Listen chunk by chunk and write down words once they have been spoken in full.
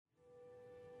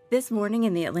This morning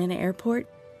in the Atlanta airport,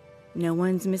 no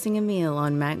one's missing a meal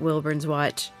on Mac Wilburn's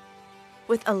watch.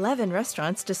 With 11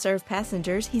 restaurants to serve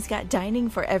passengers, he's got dining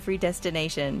for every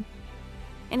destination.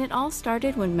 And it all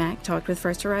started when Mac talked with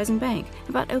First Horizon Bank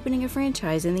about opening a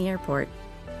franchise in the airport.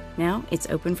 Now it's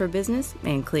open for business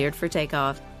and cleared for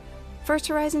takeoff. First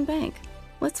Horizon Bank.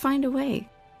 Let's find a way.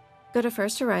 Go to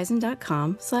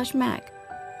firsthorizon.com/Mac.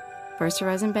 First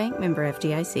Horizon Bank, member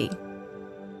FDIC.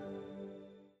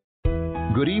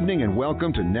 Good evening and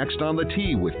welcome to Next on the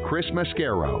Tee with Chris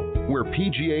Mascaro, where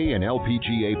PGA and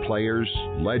LPGA players,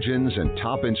 legends, and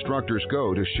top instructors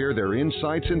go to share their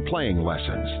insights and playing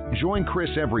lessons. Join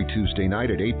Chris every Tuesday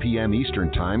night at 8 p.m. Eastern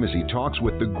Time as he talks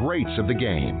with the greats of the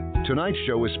game. Tonight's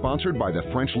show is sponsored by the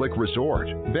French Lick Resort,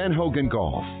 Ben Hogan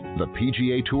Golf, the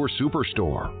PGA Tour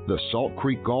Superstore, the Salt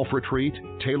Creek Golf Retreat,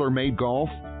 TaylorMade Golf,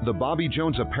 the Bobby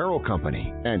Jones Apparel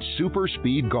Company, and Super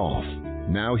Speed Golf.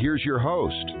 Now here's your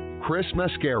host, Chris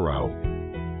Mascaro.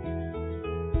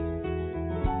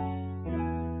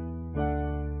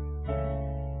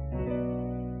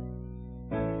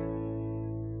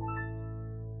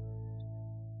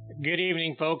 Good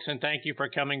evening, folks, and thank you for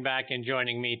coming back and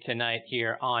joining me tonight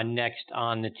here on Next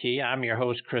on the Tee. I'm your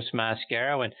host, Chris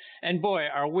Mascaro, and boy,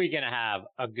 are we going to have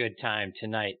a good time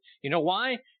tonight. You know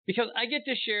why? Because I get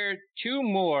to share two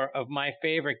more of my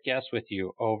favorite guests with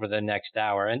you over the next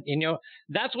hour. And, you know,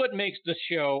 that's what makes the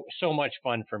show so much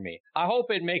fun for me. I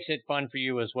hope it makes it fun for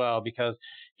you as well, because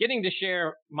getting to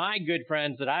share my good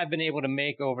friends that I've been able to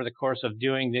make over the course of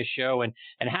doing this show and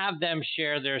have them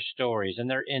share their stories and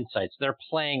their insights, their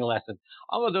playing lessons,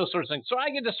 all of those sorts of things. So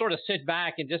I get to sort of sit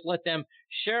back and just let them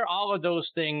share all of those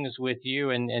things with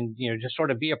you and you know, just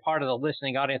sort of be a part of the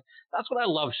listening audience. That's what I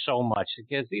love so much,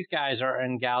 because these guys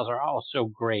and gals are all so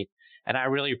great. And I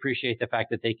really appreciate the fact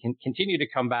that they can continue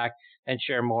to come back and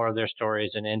share more of their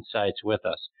stories and insights with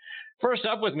us. First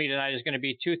up with me tonight is going to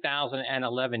be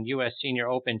 2011 U.S. Senior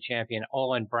Open champion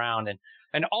Olin Browne.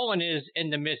 And Olin is in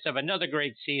the midst of another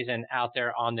great season out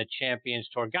there on the Champions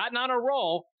Tour. Gotten on a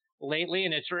roll lately,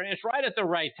 and it's right at the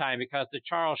right time, because the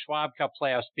Charles Schwab Cup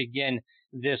playoffs begin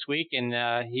this week, and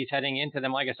he's heading into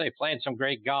them, like I say, playing some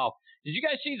great golf. Did you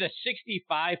guys see the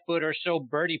 65-foot or so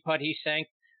birdie putt he sank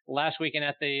last weekend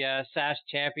at the SAS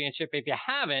Championship? If you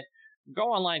haven't,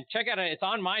 go online, check out it. It's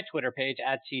on my Twitter page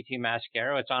at CT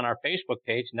Mascaro. It's on our Facebook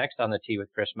page, Next on the Tee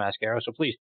with Chris Mascaro. So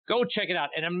please go check it out.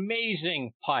 An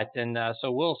amazing putt, and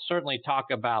so we'll certainly talk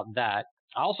about that.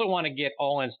 I also want to get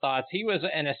Olin's thoughts. He was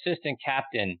an assistant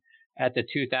captain at the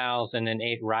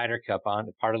 2008 Ryder Cup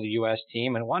on part of the U.S.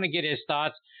 team, and want to get his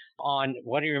thoughts on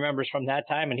what he remembers from that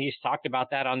time. And he's talked about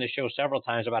that on the show several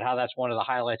times, about how that's one of the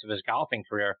highlights of his golfing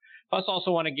career. Plus,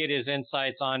 also want to get his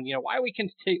insights on, you know, why we can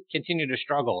continue to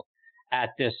struggle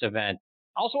at this event.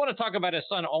 Also want to talk about his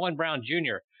son, Olin Browne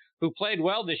Jr., who played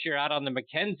well this year out on the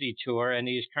Mackenzie Tour, and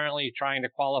he's currently trying to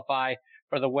qualify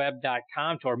for the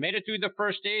Web.com Tour. Made it through the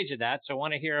first stage of that, so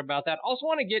want to hear about that. Also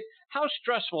want to get how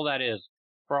stressful that is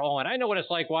for Olin. I know what it's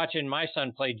like watching my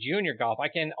son play junior golf. I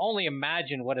can only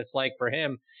imagine what it's like for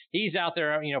him. He's out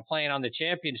there, you know, playing on the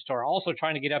Champions Tour, also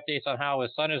trying to get updates on how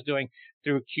his son is doing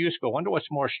through Q School. Wonder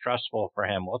what's more stressful for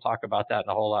him. We'll talk about that and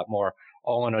a whole lot more.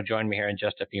 Olin will join me here in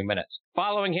just a few minutes.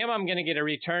 Following him, I'm going to get a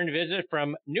return visit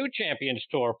from new Champions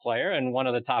Tour player and one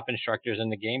of the top instructors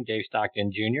in the game, Dave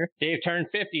Stockton Jr. Dave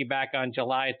turned 50 back on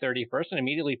July 31st and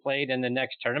immediately played in the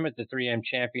next tournament, the 3M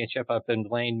Championship up in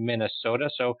Blaine, Minnesota.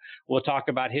 So we'll talk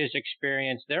about his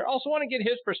experience there. Also want to get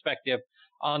his perspective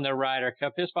on the Ryder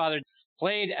Cup. His father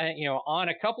played, on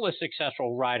a couple of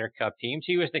successful Ryder Cup teams.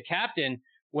 He was the captain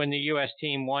when the U.S.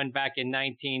 team won back in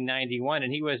 1991,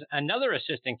 and he was another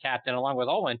assistant captain along with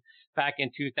Olin back in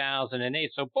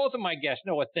 2008. So both of my guests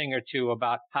know a thing or two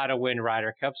about how to win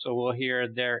Ryder Cup, so we'll hear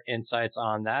their insights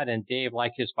on that. And Dave,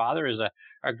 like his father, is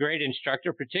a great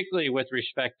instructor, particularly with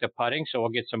respect to putting, so we'll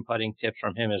get some putting tips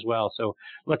from him as well. So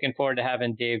looking forward to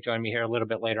having Dave join me here a little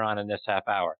bit later on in this half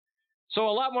hour. So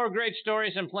a lot more great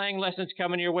stories and playing lessons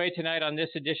coming your way tonight on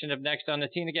this edition of Next on the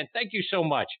Tee. And again, thank you so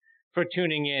much for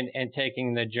tuning in and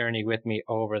taking the journey with me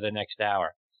over the next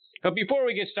hour. But before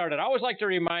we get started, I always like to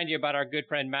remind you about our good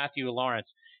friend Matthew Lawrence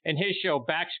and his show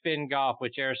Backspin Golf,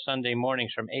 which airs Sunday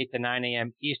mornings from 8 to 9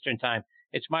 a.m. Eastern Time.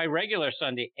 It's my regular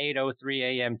Sunday,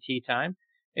 8:03 a.m. tee time.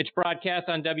 It's broadcast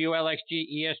on WLXG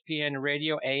ESPN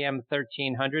Radio AM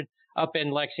 1300 up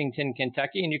in Lexington,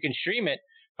 Kentucky, and you can stream it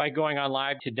by going on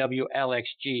live to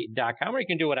WLXG.com, or you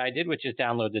can do what I did, which is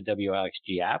download the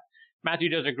WLXG app. Matthew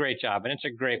does a great job, and it's a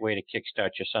great way to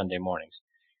kickstart your Sunday mornings.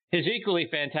 His equally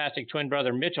fantastic twin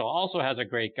brother, Mitchell, also has a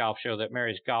great golf show that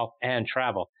marries golf and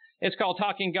travel. It's called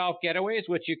Talking Golf Getaways,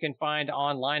 which you can find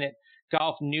online at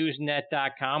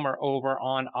golfnewsnet.com, or over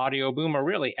on Audio Boom, or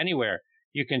really anywhere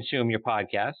you consume your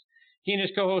podcasts. He and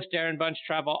his co-host Darren Bunch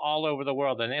travel all over the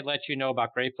world, and they let you know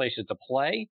about great places to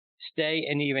play, stay,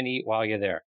 and even eat while you're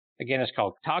there. Again, it's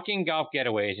called Talking Golf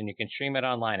Getaways, and you can stream it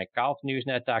online at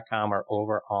golfnewsnet.com or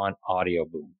over on Audio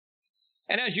Boom.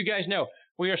 And as you guys know,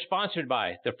 we are sponsored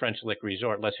by the French Lick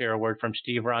Resort. Let's hear a word from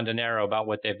Steve Rondinero about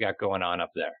what they've got going on up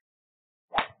there.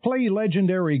 Play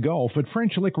legendary golf at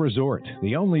French Lick Resort,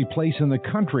 the only place in the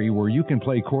country where you can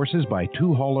play courses by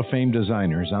two Hall of Fame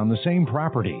designers on the same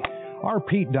property. Our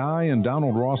Pete Dye and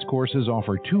Donald Ross courses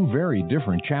offer two very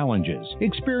different challenges.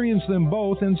 Experience them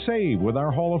both and save with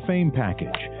our Hall of Fame package.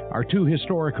 Our two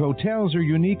historic hotels are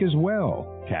unique as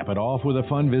well. Cap it off with a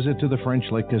fun visit to the French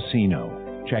Lick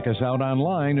Casino. Check us out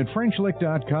online at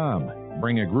FrenchLick.com.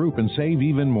 Bring a group and save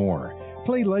even more.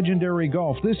 Play legendary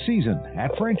golf this season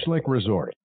at French Lick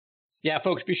Resort. Yeah,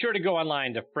 folks, be sure to go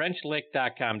online to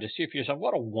FrenchLick.com to see for yourself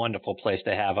what a wonderful place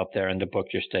they have up there and to book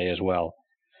your stay as well.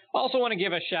 Also want to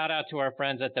give a shout out to our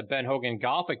friends at the Ben Hogan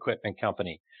Golf Equipment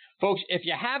Company. Folks, if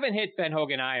you haven't hit Ben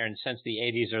Hogan irons since the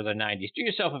 80s or the 90s, do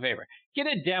yourself a favor. Get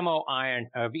a demo iron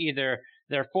of either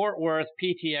their Fort Worth,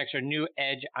 PTX, or New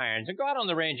Edge irons and go out on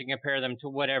the range and compare them to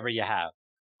whatever you have.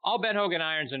 All Ben Hogan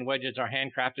irons and wedges are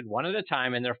handcrafted one at a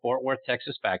time in their Fort Worth,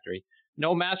 Texas factory.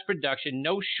 No mass production,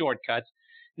 no shortcuts.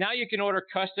 Now you can order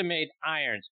custom-made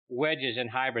irons, wedges, and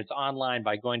hybrids online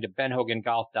by going to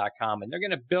benhogangolf.com, and they're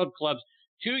going to build clubs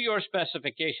to your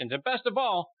specifications, and best of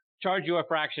all, charge you a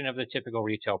fraction of the typical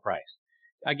retail price.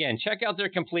 Again, check out their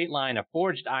complete line of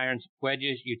forged irons,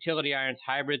 wedges, utility irons,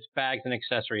 hybrids, bags, and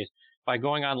accessories by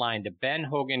going online to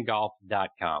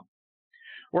benhogangolf.com.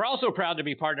 We're also proud to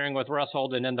be partnering with Russ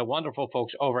Holden and the wonderful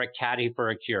folks over at Caddy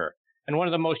for a Cure. And one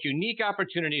of the most unique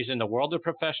opportunities in the world of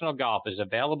professional golf is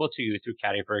available to you through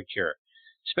Caddy for a Cure.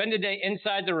 Spend a day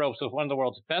inside the ropes with one of the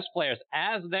world's best players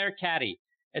as their caddy.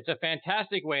 It's a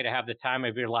fantastic way to have the time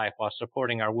of your life while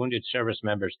supporting our wounded service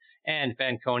members and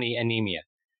Fanconi anemia.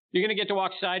 You're going to get to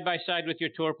walk side by side with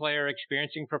your tour player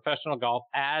experiencing professional golf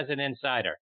as an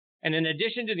insider. And in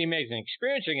addition to the amazing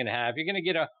experience you're going to have, you're going to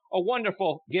get a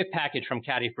wonderful gift package from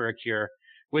Caddy for a Cure,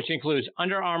 which includes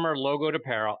Under Armour logoed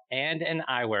apparel and an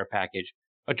eyewear package,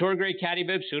 a tour-grade caddy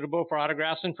bib suitable for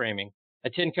autographs and framing, a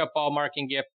tin cup ball marking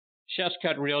gift, chef's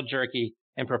cut real jerky,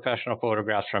 and professional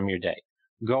photographs from your day.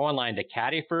 Go online to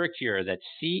Caddy for a Cure, that's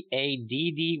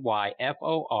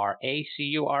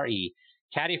CADDYFORACURE,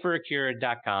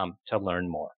 caddyforacure.com to learn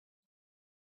more.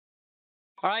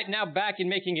 All right, now back and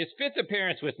making his fifth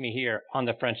appearance with me here on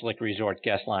the French Lick Resort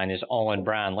guest line is Olin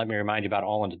Browne. Let me remind you about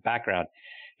Olin's background.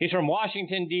 He's from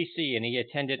Washington, D.C., and he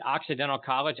attended Occidental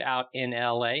College out in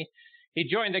L.A. He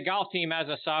joined the golf team as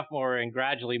a sophomore and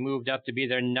gradually moved up to be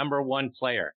their number one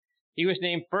player. He was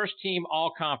named first team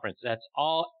all-conference, that's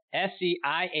all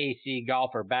SCIAC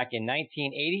golfer back in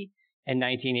 1980 and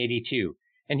 1982.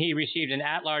 And he received an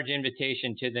at-large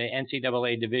invitation to the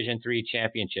NCAA Division III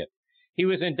championship. He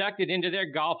was inducted into their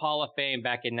Golf Hall of Fame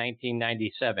back in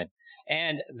 1997.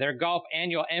 And their Golf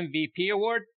Annual MVP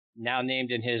Award, now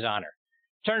named in his honor.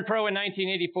 Turned pro in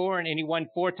 1984, and he won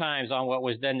 4 times on what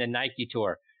was then the Nike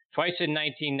Tour. Twice in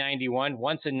 1991,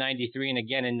 once in 93, and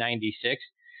again in 96.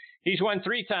 He's won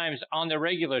 3 times on the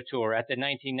regular tour at the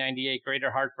 1998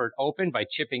 Greater Hartford Open by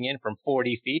chipping in from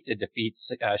 40 feet to defeat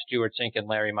Stuart Sink and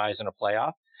Larry Mize in a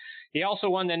playoff. He also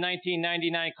won the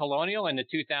 1999 Colonial and the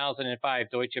 2005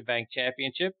 Deutsche Bank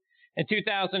Championship. In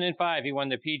 2005, he won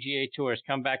the PGA Tour's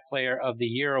Comeback Player of the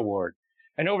Year award.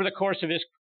 And over the course of his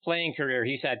playing career,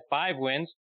 he's had 5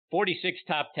 wins, 46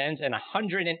 top 10s, and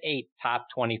 108 top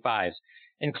 25s.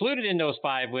 Included in those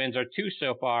 5 wins are 2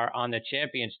 so far on the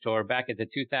Champions Tour back at the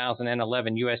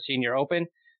 2011 U.S. Senior Open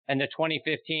and the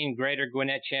 2015 Greater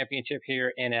Gwinnett Championship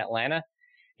here in Atlanta.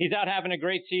 He's out having a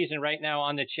great season right now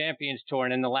on the Champions Tour,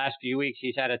 and in the last few weeks,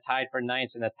 he's had a tied for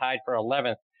 9th and a tied for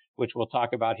 11th, which we'll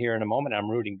talk about here in a moment. I'm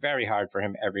rooting very hard for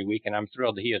him every week, and I'm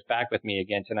thrilled that he is back with me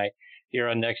again tonight here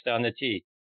on Next on the Tee.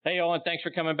 Hey, Olin, thanks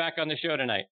for coming back on the show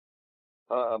tonight.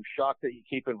 I'm shocked that you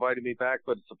keep inviting me back,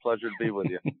 but it's a pleasure to be with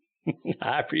you.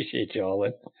 I appreciate you,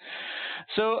 Olin.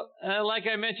 So, like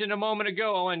I mentioned a moment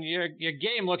ago, Olin, your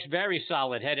game looks very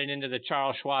solid heading into the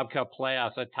Charles Schwab Cup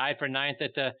playoffs. Tied for 9th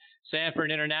at the Sanford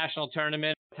International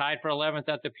Tournament, tied for 11th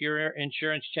at the Pure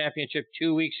Insurance Championship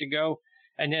 2 weeks ago,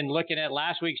 and then looking at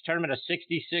last week's tournament, a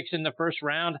 66 in the first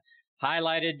round,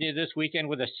 highlighted this weekend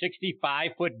with a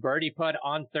 65-foot birdie putt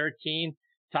on 13.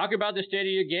 Talk about the state of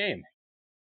your game.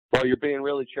 Well, you're being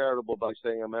really charitable by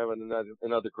saying I'm having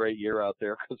another great year out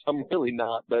there, because I'm really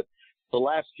not. But the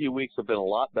last few weeks have been a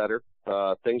lot better.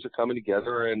 Things are coming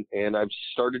together, and I've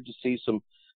started to see some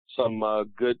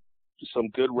good some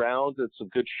good rounds and some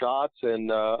good shots,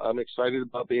 and I'm excited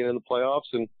about being in the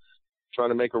playoffs and trying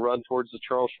to make a run towards the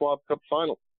Charles Schwab Cup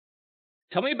final.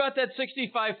 Tell me about that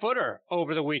 65-footer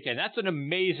over the weekend. That's an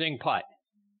amazing putt.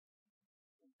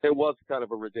 It was kind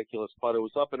of a ridiculous putt. It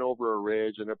was up and over a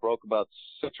ridge, and it broke about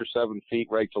 6 or 7 feet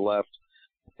right to left.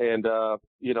 And, I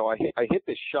hit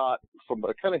this shot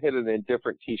I kind of hit an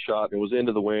indifferent tee shot, and it was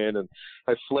into the wind, and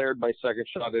I flared my second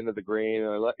shot into the green,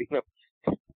 and I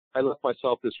left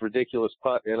myself this ridiculous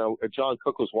putt. And John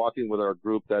Cook was walking with our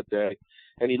group that day,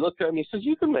 and he looked at me, he says,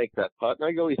 "You can make that putt." And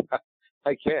I go, "Yeah,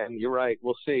 I can. You're right.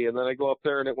 We'll see." And then I go up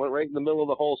there, and it went right in the middle of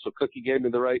the hole. So Cookie gave me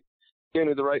the right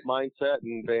mindset,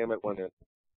 and bam, it went in.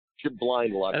 Should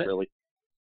blind luck, really.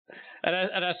 And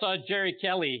I saw Jerry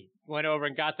Kelly went over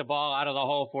and got the ball out of the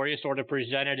hole for you, sort of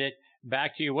presented it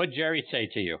back to you. What'd Jerry say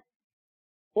to you?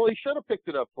 Well, he should have picked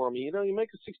it up for me. You make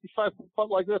a 65-foot putt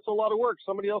like that's a lot of work.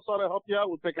 Somebody else ought to help you out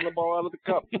with picking the ball out of the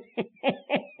cup.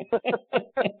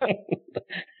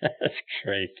 That's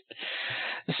great.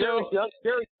 So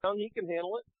Jerry's young, he can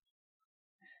handle it.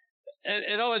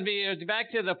 It always be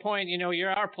back to the point, you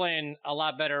are playing a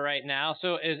lot better right now.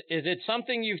 So is it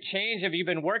something you've changed? Have you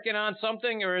been working on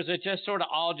something, or is it just sort of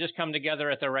all just come together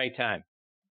at the right time?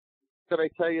 Could I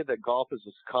tell you that golf is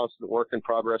a constant work in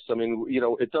progress? I mean,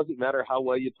 it doesn't matter how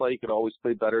well you play, you could always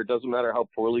play better. It doesn't matter how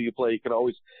poorly you play, you could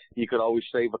always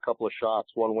save a couple of shots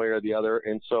one way or the other.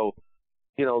 And so,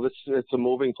 it's a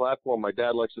moving platform. My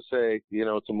dad likes to say,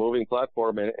 it's a moving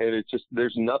platform, and it's just,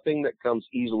 there's nothing that comes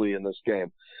easily in this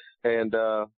game. And,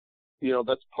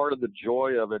 that's part of the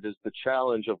joy of it, is the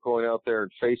challenge of going out there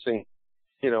and facing,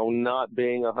 not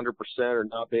being 100% or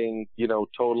not being,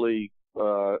 totally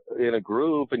in a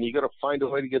groove. And you got to find a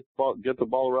way to get the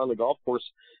ball around the golf course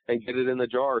and get it in the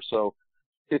jar. So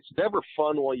it's never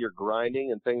fun while you're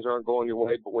grinding and things aren't going your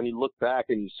way. But when you look back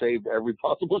and you saved every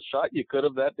possible shot you could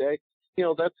have that day,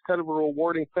 that's kind of a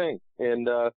rewarding thing. And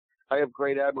I have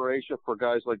great admiration for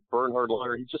guys like Bernhard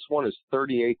Langer. He just won his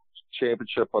 38th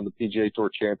championship on the PGA Tour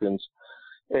Champions.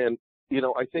 And,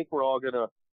 I think we're all going to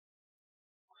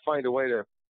find a way to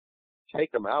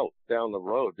take him out down the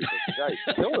road, because the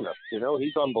guy's killing us.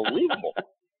 He's unbelievable.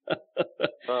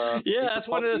 That's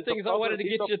one of the things I wanted to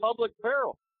get you. Public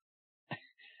peril.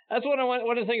 That's one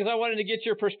of the things I wanted to get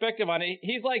your perspective on.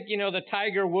 He's like, the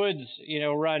Tiger Woods,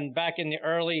 run back in the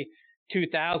early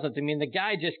 2000s. I mean, the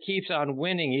guy just keeps on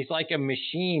winning. He's like a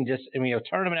machine,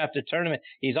 tournament after tournament.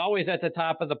 He's always at the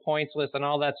top of the points list and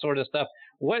all that sort of stuff.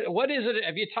 What is it?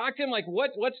 Have you talked to him? Like,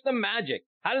 what's the magic?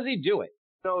 How does he do it?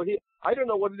 No, I don't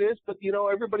know what it is, but,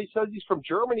 everybody says he's from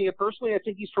Germany. And personally, I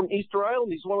think he's from Easter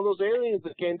Island. He's one of those aliens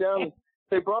that came down, and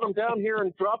they brought him down here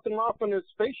and dropped him off in a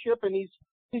spaceship, and he's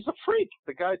a freak.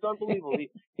 The guy's unbelievable.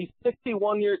 He's 60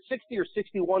 or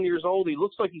 61 years old. He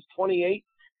looks like he's 28.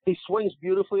 He swings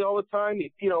beautifully all the time.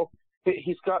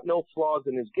 He's got no flaws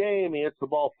in his game. He hits the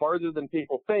ball farther than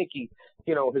people think.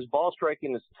 His ball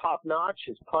striking is top notch.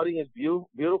 His putting is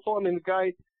beautiful. I mean,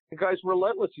 the guy's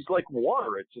relentless. He's like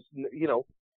water. It just,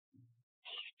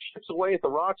 chips away at the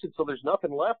rocks until there's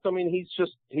nothing left. I mean,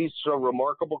 he's a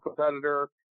remarkable competitor,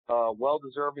 well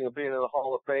deserving of being in the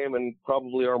Hall of Fame, and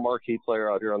probably our marquee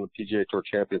player out here on the PGA Tour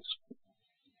Champions.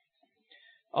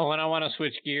 Oh, and I want to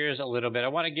switch gears a little bit. I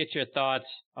want to get your thoughts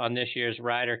on this year's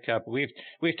Ryder Cup. We've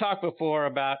talked before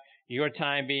about your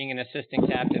time being an assistant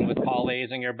captain with Paul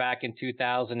Azinger back in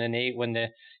 2008 when the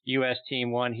U.S.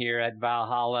 team won here at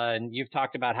Valhalla, and you've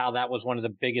talked about how that was one of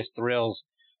the biggest thrills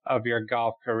of your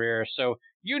golf career. So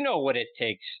you know what it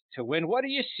takes to win. What are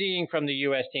you seeing from the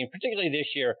U.S. team, particularly this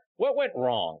year? What went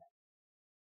wrong?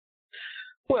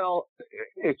 Well,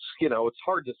 it's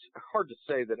hard to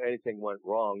say that anything went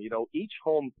wrong. Each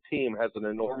home team has an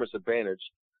enormous advantage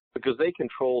because they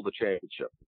control the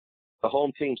championship. The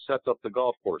home team sets up the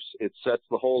golf course. It sets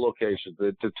the hole locations.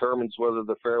 It determines whether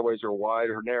the fairways are wide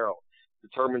or narrow. It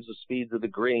determines the speeds of the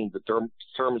greens. It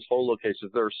determines hole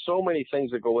locations. There are so many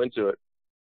things that go into it.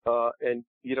 And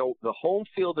the home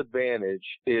field advantage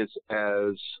is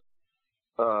as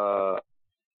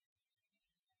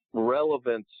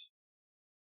relevant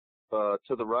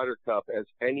to the Ryder Cup as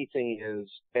anything is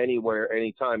anywhere,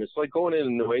 anytime. It's like going into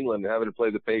New England and having to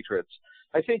play the Patriots.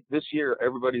 I think this year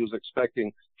everybody was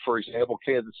expecting, for example,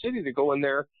 Kansas City to go in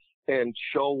there and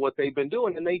show what they've been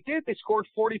doing, and they did. They scored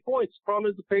 40 points. The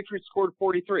problem is the Patriots scored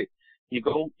 43. You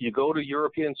go to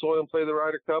European soil and play the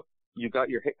Ryder Cup. You got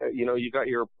your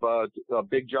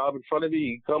big job in front of you.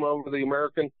 You come over to the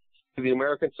American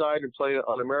side and play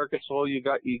on American soil. You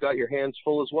got your hands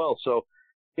full as well. So,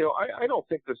 I don't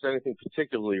think there's anything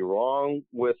particularly wrong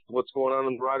with what's going on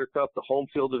in the Ryder Cup. The home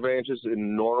field advantage is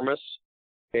enormous,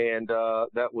 and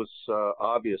that was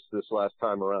obvious this last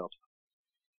time around.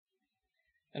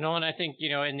 And Olin, I think,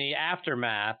 in the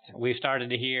aftermath, we started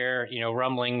to hear,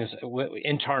 rumblings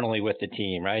internally with the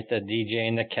team, right? The DJ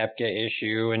and the Koepka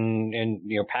issue and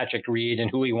Patrick Reed and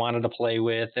who he wanted to play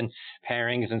with and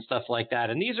pairings and stuff like that.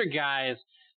 And these are guys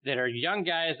that are young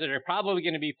guys that are probably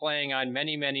going to be playing on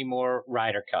many, many more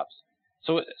Ryder Cups.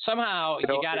 So somehow you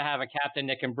got to have a captain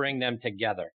that can bring them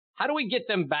together. How do we get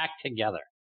them back together?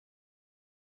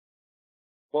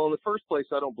 Well, in the first place,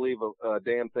 I don't believe a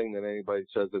damn thing that anybody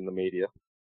says in the media.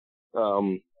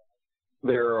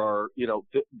 There are,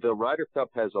 the Ryder Cup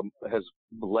has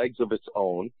legs of its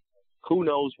own. Who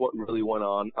knows what really went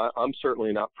on? I'm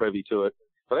certainly not privy to it,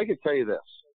 but I can tell you this.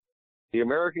 The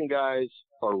American guys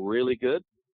are really good.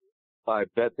 I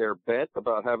bet they're bent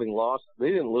about having lost. They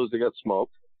didn't lose. They got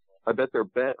smoked. I bet they're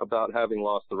bent about having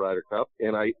lost the Ryder Cup.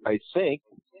 And I think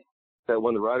that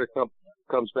when the Ryder Cup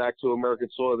comes back to American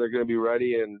soil, they're going to be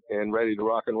ready and ready to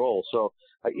rock and roll. So,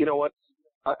 you know what?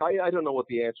 I don't know what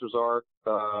the answers are.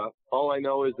 All I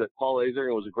know is that Paul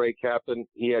Azinger was a great captain.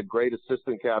 He had great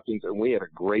assistant captains, and we had a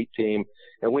great team,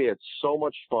 and we had so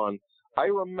much fun. I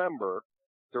remember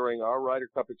during our Ryder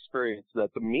Cup experience that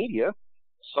the media,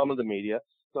 some of the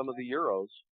Euros,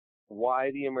 why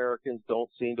the Americans don't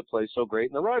seem to play so great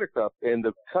in the Ryder Cup. And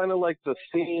the kind of like the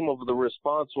theme of the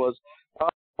response was,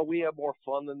 we have more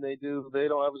fun than they do. They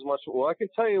don't have as much. Well, I can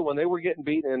tell you, when they were getting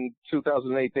beaten in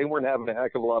 2008, they weren't having a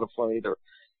heck of a lot of fun either.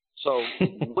 So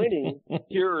winning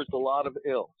cures a lot of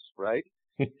ills, right?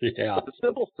 Yeah. But the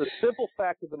simple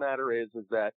fact of the matter is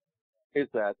that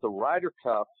the Ryder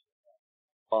Cup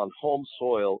on home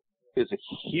soil is a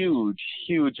huge,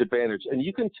 huge advantage. And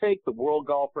you can take the world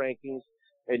golf rankings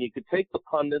and you can take the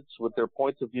pundits with their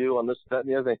points of view on this, that, and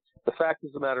the other thing. The fact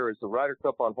of the matter is the Ryder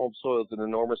Cup on home soil is an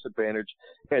enormous advantage,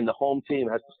 and the home team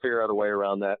has to figure out a way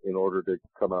around that in order to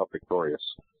come out victorious.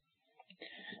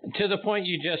 To the point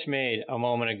you just made a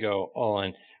moment ago,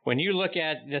 Olin, when you look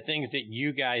at the things that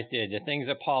you guys did, the things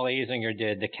that Paul Azinger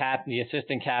did, the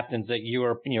assistant captains that you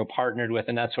were partnered with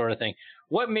and that sort of thing,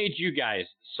 what made you guys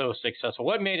so successful?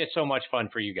 What made it so much fun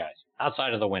for you guys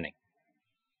outside of the winning?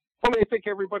 I mean, I think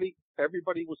everybody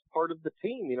was part of the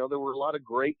team. There were a lot of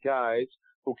great guys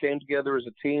who came together as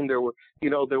a team. There were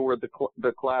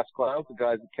the class clowns, the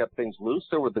guys that kept things loose.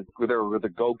 There were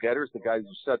the go-getters, the guys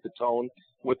who set the tone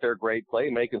with their great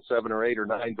play, making 7 or 8 or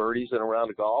 9 birdies in a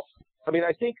round of golf. I mean,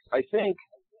 I think,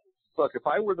 look, if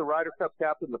I were the Ryder Cup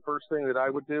captain, the first thing that I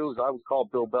would do is I would call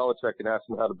Bill Belichick and ask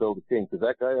him how to build a team, because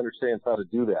that guy understands how to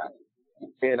do that.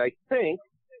 And I think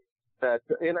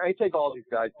and I think all these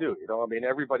guys do, I mean,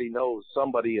 everybody knows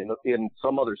somebody in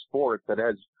some other sport that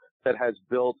has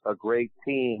built a great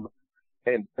team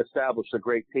and established a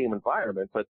great team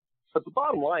environment. But the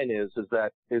bottom line is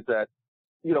that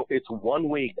it's 1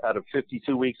 week out of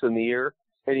 52 weeks in the year.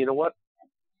 And you know what?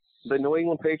 The New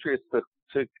England Patriots,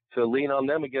 to lean on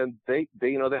them again, they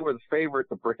were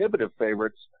the prohibitive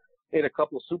favorites in a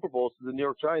couple of Super Bowls to the New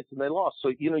York Giants, and they lost.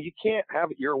 So, you can't have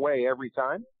it your way every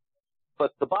time.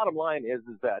 But the bottom line is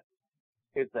that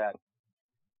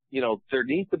there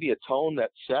needs to be a tone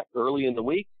that's set early in the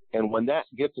week, and when that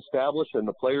gets established and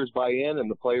the players buy in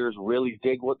and the players really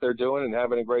dig what they're doing and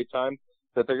having a great time,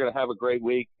 that they're going to have a great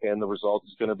week and the result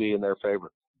is going to be in their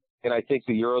favor. And I think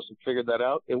the Euros have figured that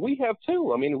out, and we have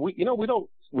too. I mean, we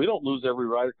don't lose every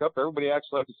Ryder Cup. Everybody acts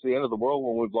like it's the end of the world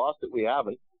when we've lost it. We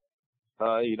haven't.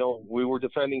 We were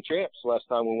defending champs last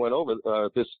time we went over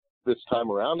this time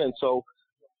around, and so.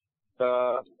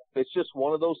 It's just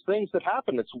one of those things that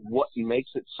happen. It's what makes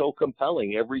it so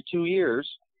compelling. Every 2 years,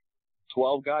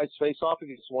 12 guys face off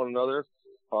against one another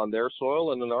on their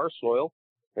soil and in our soil,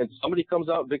 and somebody comes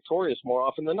out victorious more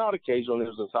often than not. Occasionally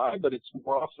there's a tie, but it's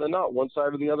more often than not one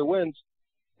side or the other wins,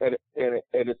 and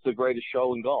it's the greatest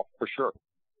show in golf for sure.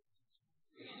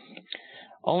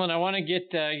 Olin, I want to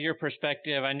get your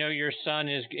perspective. I know your son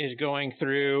is going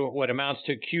through what amounts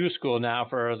to Q school now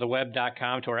for the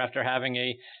Web.com tour after having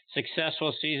a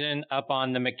successful season up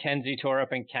on the Mackenzie Tour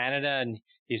up in Canada, and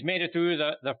he's made it through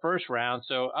the first round.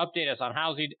 So update us on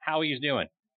how he's doing.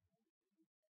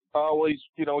 Oh, well,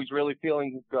 he's really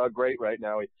feeling great right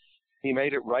now. He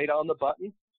made it right on the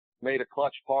button, made a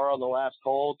clutch par on the last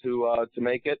hole to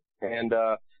make it, and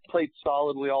played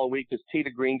solidly all week. His tee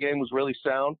to green game was really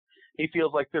sound. He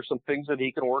feels like there's some things that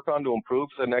he can work on to improve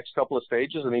for the next couple of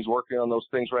stages, and he's working on those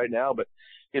things right now. But,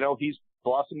 he's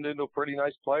blossomed into a pretty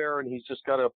nice player, and he's just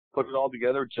got to put it all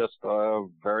together just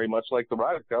very much like the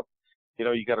Ryder Cup.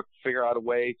 You got to figure out a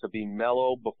way to be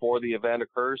mellow before the event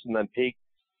occurs and then peak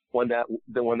when that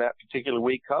particular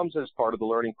week comes as part of the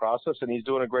learning process, and he's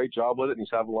doing a great job with it, and he's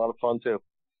having a lot of fun too.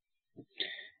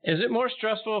 Is it more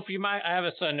stressful for you? I have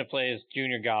a son that plays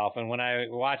junior golf, and when I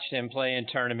watch him play in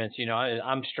tournaments,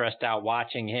 I'm stressed out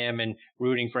watching him and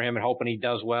rooting for him and hoping he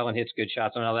does well and hits good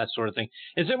shots and all that sort of thing.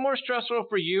 Is it more stressful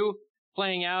for you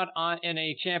playing out in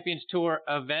a Champions Tour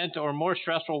event, or more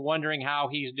stressful wondering how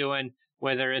he's doing,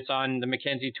 whether it's on the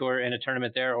Mackenzie Tour in a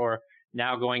tournament there or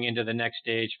now going into the next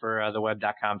stage for the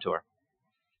Web.com Tour?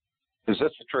 Is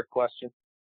this a trick question?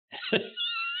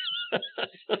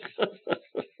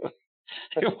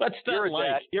 What's that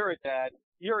like? You're a dad.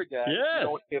 Yes.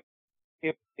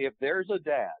 If there's a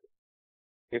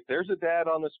dad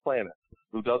on this planet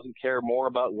who doesn't care more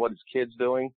about what his kid's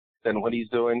doing than what he's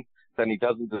doing, then he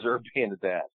doesn't deserve being a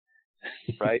dad,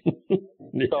 right?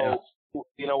 Yeah. So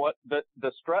you know what, the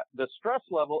stress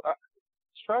level.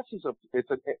 Stress is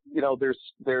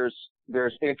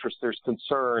there's interest, there's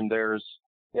concern, there's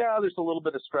a little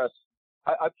bit of stress.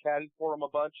 I've caddied for him a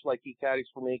bunch, like he caddies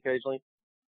for me occasionally.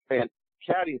 And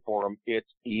caddying for him,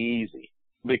 it's easy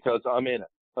because I'm in it.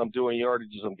 I'm doing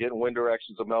yardages, I'm getting wind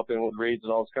directions, I'm helping with reads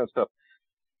and all this kind of stuff.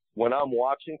 When I'm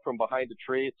watching from behind a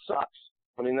tree, it sucks.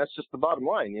 I mean, that's just the bottom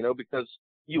line, because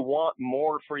you want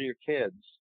more for your kids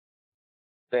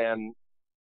than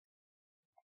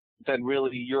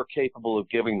really you're capable of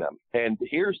giving them. And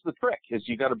here's the trick, is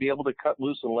you got to be able to cut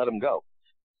loose and let them go.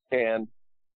 And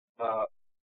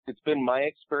it's been my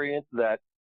experience that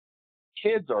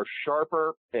kids are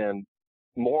sharper and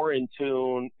more in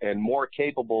tune and more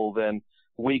capable than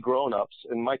we grown-ups.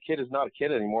 And my kid is not a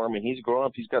kid anymore. I mean, he's grown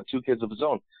up. He's got 2 kids of his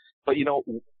own. But,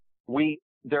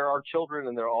 there are children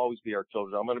and there'll always be our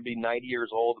children. I'm going to be 90 years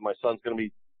old and my son's going to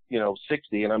be,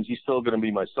 60, and he's still going to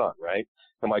be my son, right?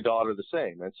 And my daughter the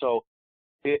same. And so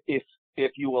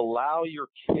if you allow your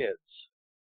kids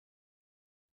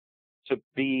to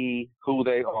be who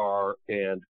they are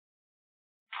and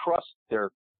trust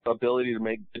their ability to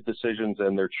make good decisions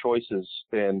and their choices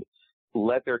and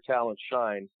let their talent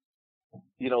shine,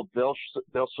 they'll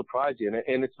surprise you.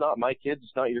 And it's not my kids,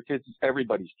 it's not your kids, it's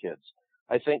everybody's kids.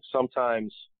 I think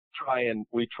sometimes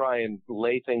we try and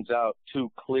lay things out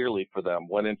too clearly for them,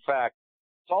 when in fact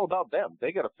it's all about them.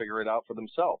 They got to figure it out for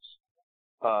themselves.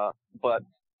 But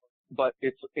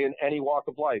it's in any walk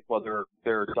of life, whether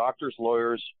they're doctors,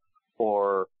 lawyers,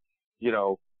 or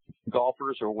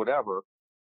golfers or whatever,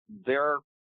 they're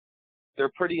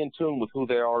pretty in tune with who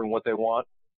they are and what they want.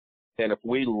 And if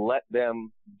we let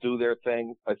them do their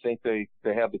thing, I think they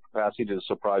have the capacity to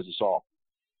surprise us all.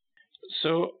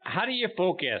 So how do you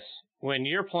focus when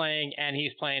you're playing and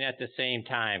he's playing at the same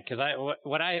time? Because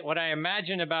what I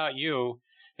imagine about you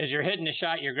is you're hitting a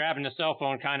shot, you're grabbing the cell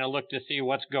phone, kind of look to see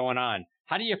what's going on.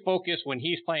 How do you focus when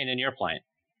he's playing and you're playing?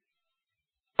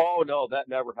 Oh, no, that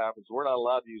never happens. We're not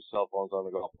allowed to use cell phones on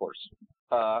the golf course.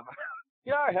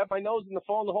 Yeah, I have my nose in the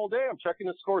phone the whole day. I'm checking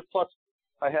the scores. Plus,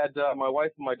 I had my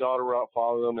wife and my daughter were out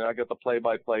following them, and I got the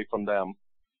play-by-play from them.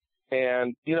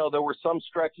 And, there were some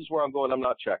stretches where I'm going, I'm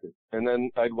not checking. And then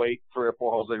I'd wait 3 or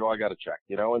 4 holes. I go, I got to check,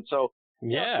 And so,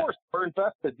 yeah, of course, we're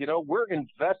invested. We're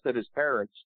invested as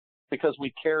parents because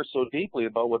we care so deeply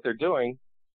about what they're doing,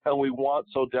 and we want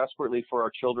so desperately for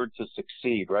our children to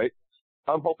succeed, right?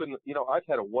 I'm hoping, I've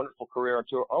had a wonderful career on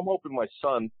tour. I'm hoping my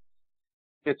son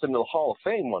gets into the Hall of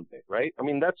Fame one day, right? I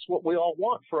mean, that's what we all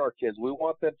want for our kids. We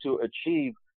want them to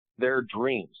achieve their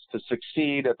dreams, to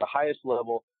succeed at the highest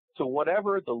level, to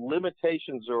whatever the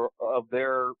limitations of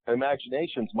their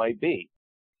imaginations might be.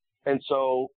 And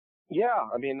so, yeah,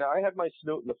 I mean, I had my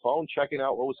snoot in the phone checking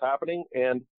out what was happening,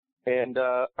 and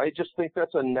I just think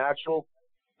that's a natural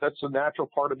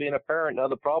part of being a parent. Now,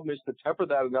 the problem is to temper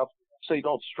that enough so you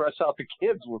don't stress out the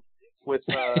kids with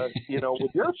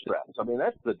your stress. I mean,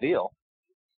 that's the deal.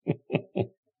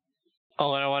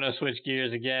 Oh, and I want to switch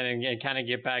gears again and kind of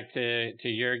get back to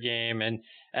your game. And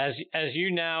as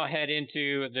you now head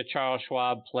into the Charles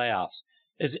Schwab playoffs,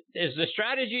 is the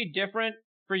strategy different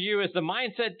for you? Is the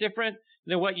mindset different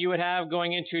than what you would have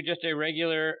going into just a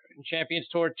regular Champions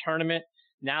Tour tournament?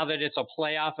 Now that it's a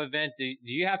playoff event, do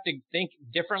you have to think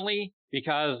differently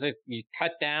because you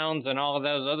cut downs and all of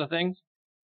those other things?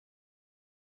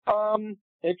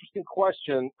 Interesting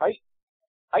question.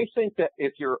 I think that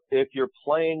if you're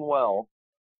playing well,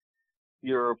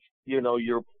 you're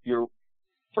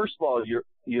first of all,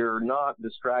 you're not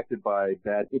distracted by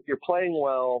that. If you're playing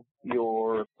well,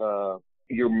 you're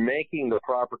making the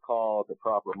proper call at the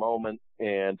proper moment,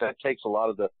 and that takes a lot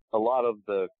of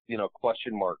the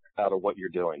question mark out of what you're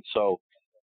doing. So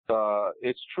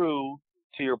it's true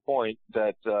to your point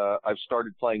that I've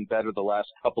started playing better the last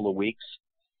couple of weeks,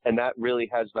 and that really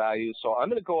has value. So I'm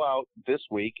going to go out this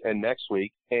week and next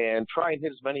week and try and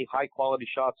hit as many high quality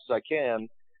shots as I can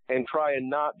and try and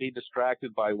not be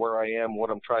distracted by where I am, what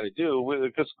I'm trying to do.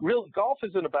 Because really,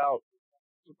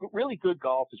 really good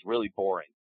golf is really boring.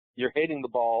 You're hitting the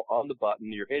ball on the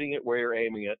button. You're hitting it where you're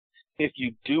aiming it. If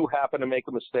you do happen to make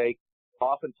a mistake,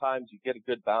 oftentimes you get a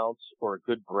good bounce or a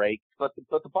good break. But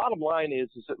the bottom line is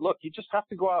that, look, you just have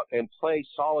to go out and play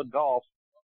solid golf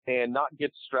and not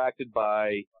get distracted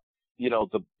by,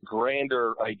 the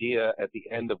grander idea at the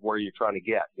end of where you're trying to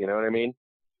get. You know what I mean?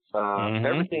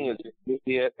 Everything is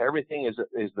immediate. Everything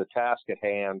is the task at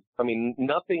hand. I mean,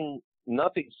 nothing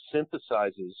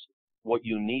synthesizes what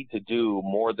you need to do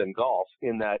more than golf,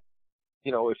 in that,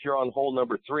 if you're on hole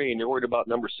number 3 and you're worried about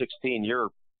number 16, you're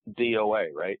DOA,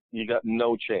 right? You got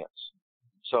no chance.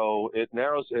 So it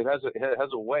has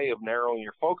a way of narrowing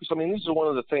your focus. I mean, this is one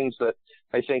of the things that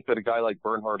I think that a guy like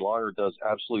Bernhard Langer does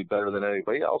absolutely better than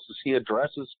anybody else, is he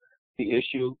addresses the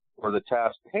issue or the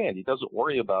task at hand. He doesn't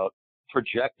worry about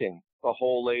projecting a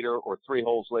hole later or 3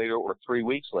 holes later or 3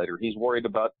 weeks later. He's worried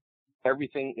about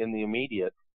everything in the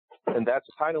immediate. And that's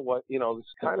kind of what, it's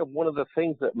kind of one of the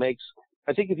things that makes,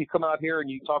 I think if you come out here and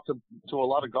you talk to a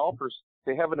lot of golfers,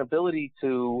 they have an ability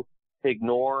to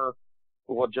ignore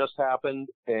what just happened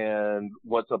and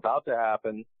what's about to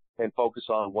happen and focus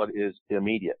on what is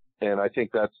immediate. And I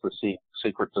think that's the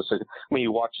secret to success. I mean,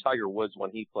 you watch Tiger Woods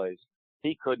when he plays.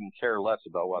 He couldn't care less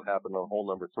about what happened on hole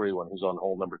number 3 when he's on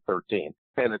hole number 13.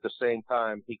 And at the same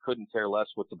time, he couldn't care less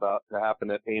what's about to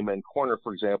happen at Amen Corner,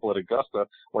 for example, at Augusta,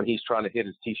 when he's trying to hit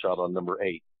his tee shot on number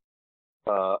 8.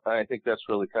 I think that's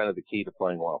really kind of the key to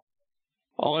playing well.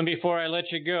 Oh, and before I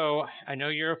let you go, I know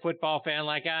you're a football fan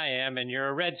like I am, and you're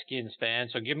a Redskins fan,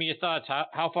 so give me your thoughts.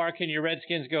 How far can your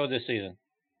Redskins go this season?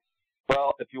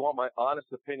 Well, if you want my honest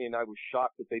opinion, I was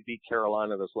shocked that they beat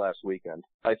Carolina this last weekend.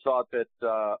 I thought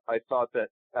that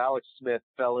Alex Smith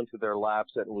fell into their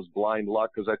laps and it was blind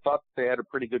luck, because I thought they had a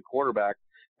pretty good quarterback,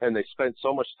 and they spent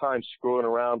so much time screwing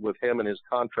around with him and his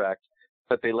contract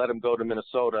that they let him go to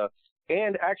Minnesota.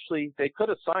 And actually, they could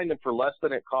have signed him for less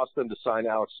than it cost them to sign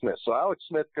Alex Smith. So Alex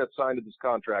Smith got signed to this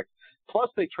contract. Plus,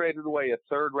 they traded away a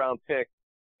third-round pick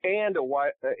and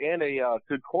a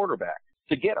good quarterback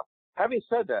to get him. Having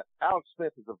said that, Alex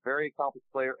Smith is a very accomplished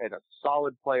player and a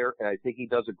solid player, and I think he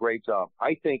does a great job.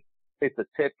 I think it's a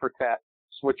tit-for-tat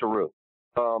switcheroo.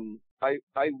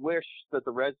 I wish that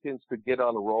the Redskins could get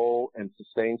on a roll and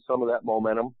sustain some of that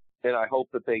momentum. And I hope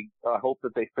that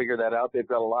they figure that out. They've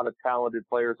got a lot of talented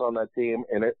players on that team,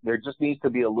 and there just needs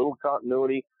to be a little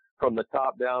continuity from the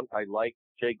top down. I like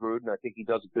Jay Gruden. I think he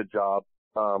does a good job.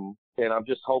 And I'm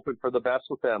just hoping for the best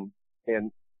with them.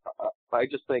 And I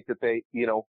just think that they,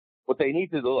 what they need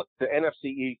to do, look, the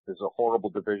NFC East is a horrible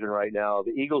division right now.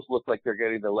 The Eagles look like they're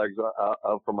getting their legs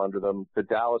out from under them.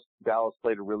 Dallas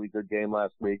played a really good game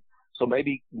last week. So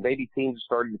maybe teams are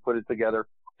starting to put it together.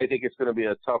 I think it's going to be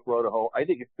a tough road to hoe. I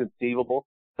think it's conceivable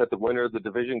that the winner of the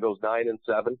division goes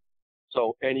 9-7.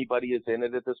 So anybody is in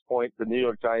it at this point. The New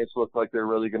York Giants look like they're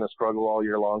really going to struggle all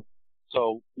year long.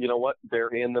 So you know what? They're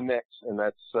in the mix, and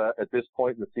that's at this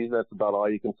point in the season, that's about all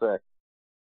you can say.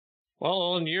 Well,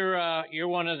 Olin, you're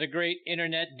one of the great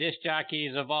internet disc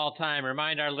jockeys of all time.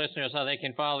 Remind our listeners how they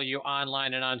can follow you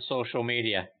online and on social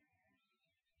media.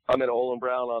 I'm at Olin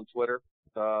Browne on Twitter.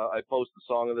 I post the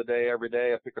song of the day every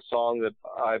day. I pick a song that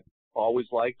I've always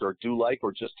liked or do like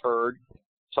or just heard,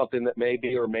 something that may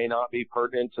be or may not be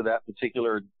pertinent to that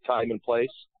particular time and place.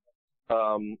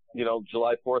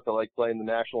 July 4th, I like playing the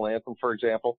national anthem, for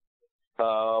example.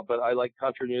 But I like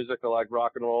country music. I like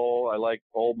rock and roll. I like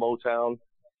old Motown.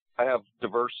 I have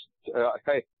diverse,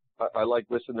 I like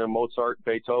listening to Mozart,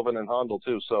 Beethoven, and Handel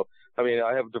too. So, I mean,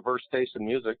 I have diverse taste in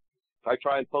music. I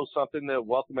try and post something to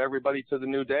welcome everybody to the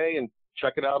new day, and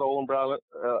check it out, Olin Browne,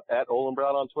 at Olin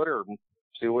Browne on Twitter, and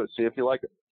see if you like it.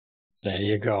 There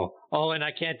you go. Olin,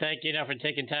 I can't thank you enough for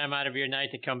taking time out of your night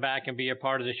to come back and be a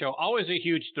part of the show. Always a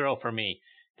huge thrill for me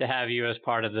to have you as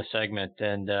part of the segment,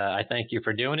 and I thank you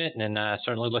for doing it, and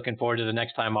certainly looking forward to the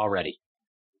next time already.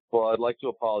 Well, I'd like to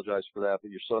apologize for that,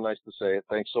 but you're so nice to say it.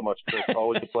 Thanks so much, Chris.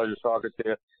 Always a pleasure talking to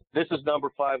you. This is number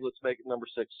 5. Let's make it number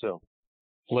 6 soon.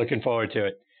 Looking forward to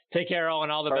it. Take care,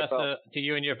 Olin. All the best to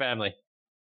you and your family.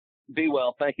 Be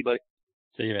well. Thank you, buddy.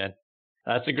 See you, man.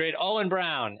 That's the great Olin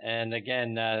Browne. And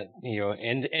again,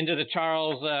 into the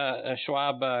Charles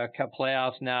Schwab Cup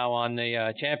playoffs now on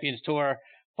the Champions Tour.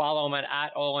 Follow him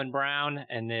at Olin Browne,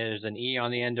 and there's an E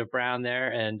on the end of Brown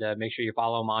there. And make sure you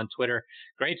follow him on Twitter.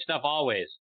 Great stuff always.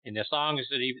 And the songs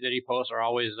that he posts are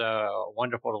always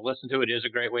wonderful to listen to. It is a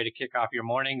great way to kick off your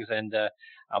mornings, and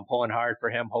I'm pulling hard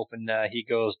for him, hoping he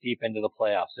goes deep into the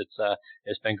playoffs.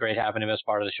 It's been great having him as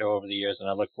part of the show over the years, and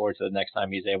I look forward to the next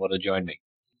time he's able to join me.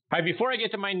 All right, before I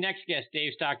get to my next guest,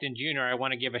 Dave Stockton Jr., I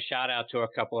want to give a shout out to a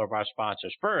couple of our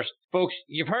sponsors. First, folks,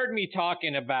 you've heard me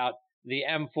talking about the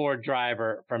M4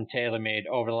 driver from TaylorMade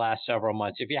over the last several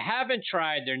months. If you haven't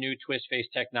tried their new twist face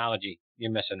technology,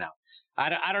 you're missing out.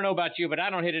 I don't know about you, but I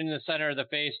don't hit it in the center of the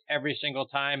face every single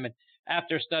time. And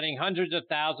after studying hundreds of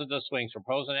thousands of swings from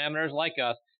pros and amateurs like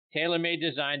us, TaylorMade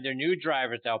designed their new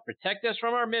drivers that will protect us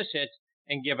from our mishits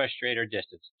and give us straighter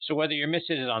distance. So whether your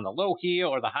mishit is on the low heel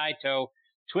or the high toe,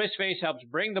 Twist Face helps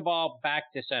bring the ball back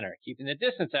to center, keeping the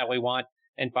distance that we want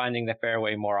and finding the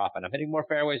fairway more often. I'm hitting more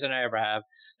fairways than I ever have.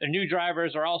 Their new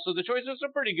drivers are also the choice of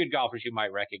some pretty good golfers you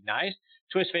might recognize.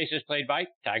 Twist Face is played by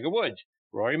Tiger Woods,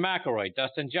 Rory McIlroy,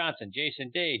 Dustin Johnson,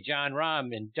 Jason Day, John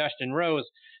Rahm, and Dustin Rose,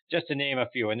 just to name a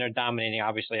few. And they're dominating,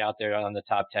 obviously, out there on the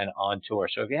top 10 on tour.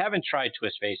 So if you haven't tried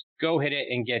Twist Face, go hit it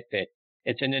and get fit.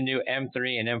 It's in the new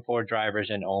M3 and M4 drivers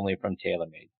and only from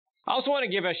TaylorMade. I also want to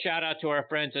give a shout out to our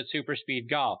friends at Super Speed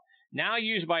Golf. Now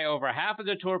used by over half of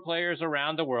the tour players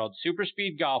around the world, Super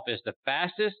Speed Golf is the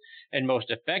fastest and most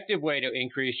effective way to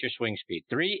increase your swing speed.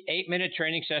 3 8-minute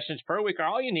training sessions per week are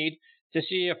all you need to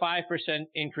see a 5%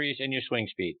 increase in your swing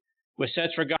speed. With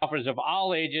sets for golfers of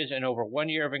all ages and over 1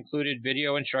 year of included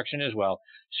video instruction as well,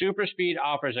 Super Speed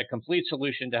offers a complete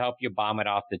solution to help you bomb it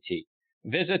off the tee.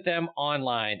 Visit them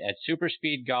online at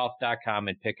superspeedgolf.com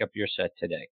and pick up your set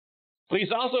today.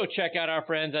 Please also check out our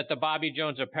friends at the Bobby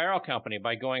Jones Apparel Company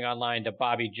by going online to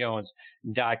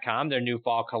bobbyjones.com. Their new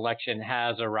fall collection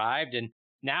has arrived, and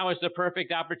now is the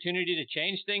perfect opportunity to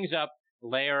change things up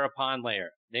layer upon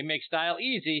layer. They make style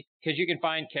easy because you can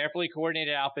find carefully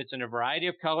coordinated outfits in a variety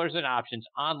of colors and options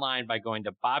online by going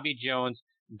to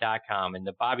bobbyjones.com. And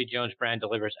the Bobby Jones brand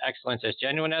delivers excellence as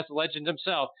genuine as the legend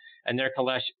himself, and their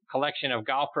collection of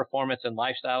golf performance and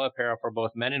lifestyle apparel for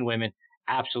both men and women,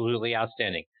 absolutely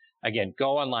outstanding. Again,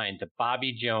 go online to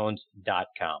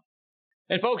bobbyjones.com.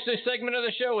 And folks, this segment of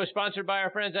the show is sponsored by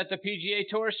our friends at the PGA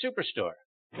Tour Superstore.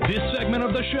 This segment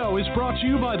of the show is brought to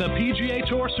you by the PGA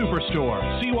Tour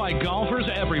Superstore. See why golfers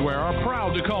everywhere are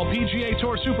proud to call PGA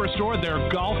Tour Superstore their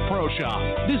golf pro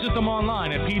shop. Visit them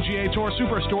online at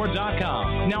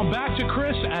PGATourSuperstore.com. Now back to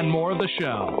Chris and more of the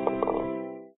show.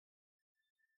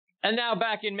 And now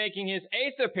back in making his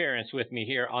 8th appearance with me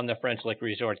here on the French Lick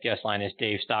Resort guest line is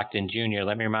Dave Stockton Jr.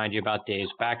 Let me remind you about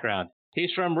Dave's background.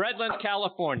 He's from Redlands,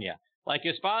 California. Like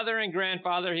his father and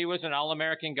grandfather, he was an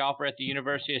All-American golfer at the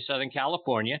University of Southern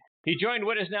California. He joined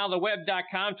what is now the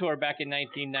Web.com Tour back in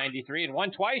 1993 and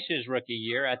won twice his rookie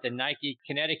year at the Nike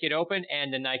Connecticut Open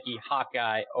and the Nike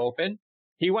Hawkeye Open.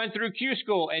 He went through Q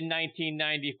School in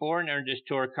 1994 and earned his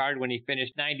tour card when he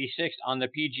finished 96th on the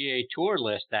PGA Tour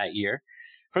list that year.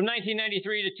 From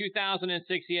 1993 to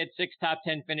 2006, he had 6 top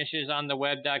 10 finishes on the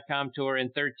Web.com Tour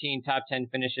and 13 top 10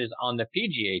 finishes on the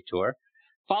PGA Tour.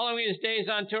 Following his days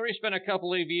on tour, he spent a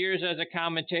couple of years as a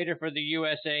commentator for the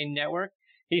USA Network.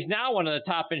 He's now one of the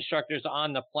top instructors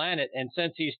on the planet, and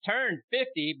since he's turned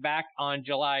 50 back on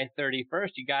July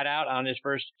 31st, he got out on his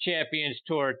first Champions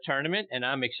Tour tournament, and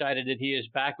I'm excited that he is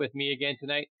back with me again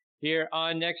tonight here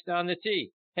on Next on the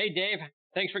Tee. Hey, Dave,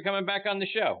 thanks for coming back on the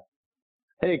show.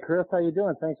 Hey, Chris, how you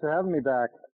doing? Thanks for having me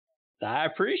back. I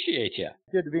appreciate you.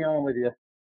 Good to be on with you.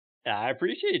 I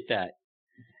appreciate that.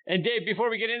 And Dave,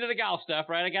 before we get into the golf stuff,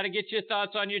 right, I got to get your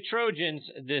thoughts on your Trojans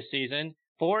this season.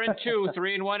 4-2,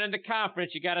 3-1 in the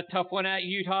conference. You got a tough one at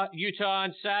Utah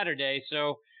on Saturday.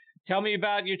 So tell me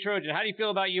about your Trojans. How do you feel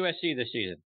about USC this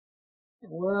season?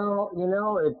 Well,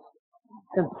 it's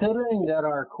considering that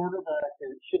our quarterback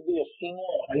should be a senior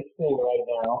in high school right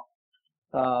now,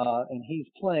 and he's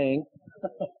playing.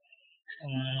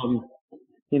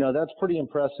 That's pretty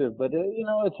impressive. But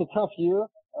it's a tough year.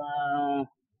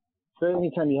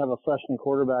 Anytime you have a freshman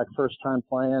quarterback first time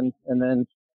playing, and then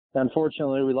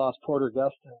unfortunately we lost Porter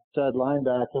Gustin, stud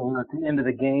linebacker, at the end of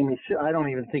the game. I don't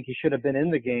even think he should have been in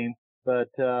the game,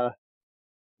 but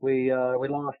we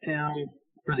lost him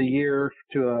for the year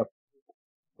to a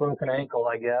broken ankle,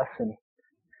 I guess, and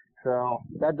so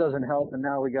that doesn't help. And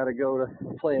now we got to go to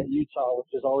play at Utah, which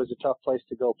is always a tough place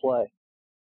to go play.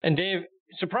 And Dave,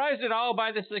 surprised at all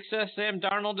by the success Sam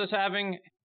Darnold is having?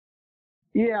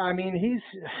 Yeah,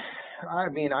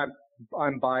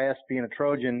 I'm biased being a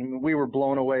Trojan. We were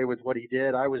blown away with what he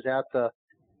did.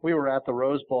 We were at the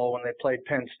Rose Bowl when they played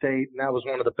Penn State, and that was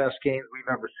one of the best games we've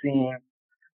ever seen.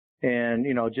 And,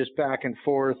 just back and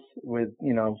forth with,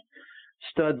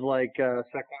 studs like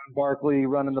Saquon Barkley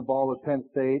running the ball with Penn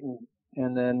State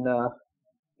and then,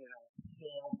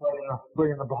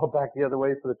 bringing the ball back the other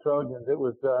way for the Trojans. It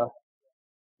was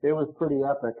pretty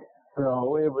epic.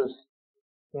 So it was,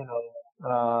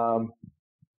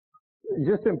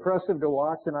 just impressive to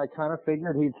watch, and I kind of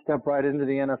figured he'd step right into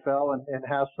the NFL and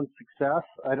have some success.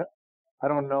 I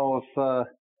don't know if,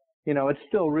 it's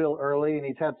still real early, and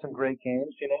he's had some great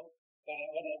games,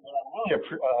 What I'm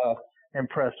really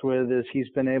impressed with is he's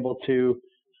been able to,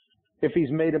 if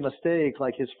he's made a mistake,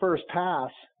 like his first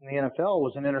pass in the NFL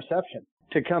was an interception,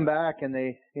 to come back and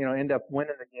they, end up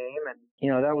winning the game. And,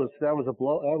 that was a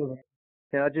blow.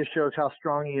 That just shows how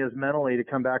strong he is mentally to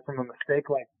come back from a mistake,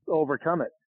 like overcome it.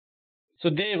 So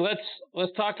Dave,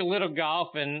 let's talk a little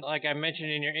golf. And like I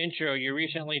mentioned in your intro, you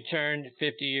recently turned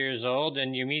 50 years old,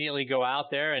 and you immediately go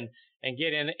out there and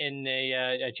get in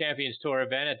a Champions Tour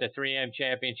event at the 3M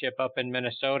Championship up in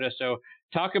Minnesota. So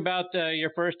talk about your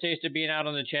first taste of being out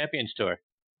on the Champions Tour.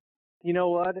 You know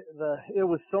what? It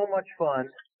was so much fun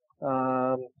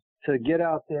to get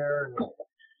out there and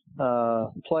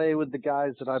play with the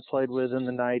guys that I played with in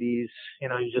the 90s.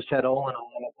 You just had Olin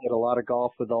on. I played a lot of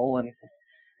golf with Olin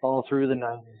all through the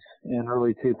 90s and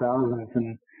early 2000s.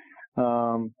 And,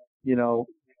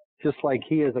 just like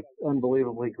he is an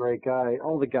unbelievably great guy,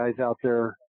 all the guys out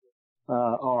there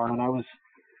are. And I was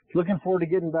looking forward to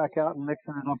getting back out and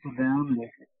mixing it up with them.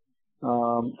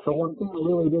 And, so one thing I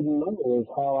really didn't know is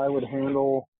how I would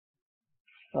handle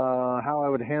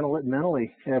it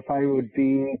mentally, if I would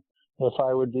be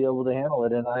able to handle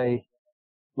it. And I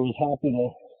was happy to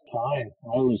try.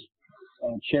 I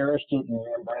cherished it and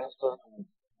embraced it. And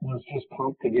was just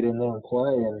pumped to get in there and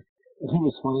play. And it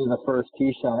was funny, the first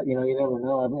tee shot, you never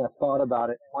know. I mean, I thought about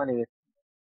it plenty,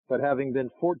 but having been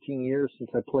 14 years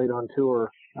since I played on tour,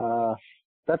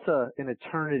 that's an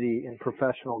eternity in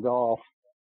professional golf.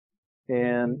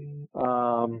 And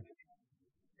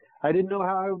I didn't know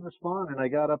how I would respond. And I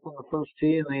got up on the first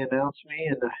tee and they announced me,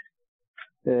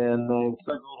 and they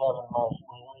started having my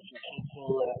wife and kids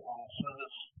there at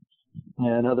service.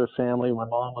 And other family. My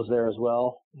mom was there as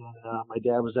well. And my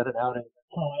dad was at an outing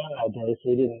that day, so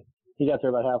he got there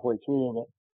about halfway through.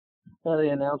 But they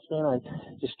announced me, and I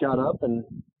just got up, and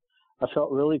I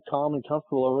felt really calm and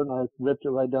comfortable over it, and I ripped it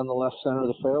right down the left center of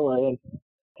the fairway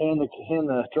and hand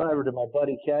the driver to my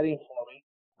buddy caddy for me.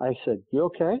 I said, "You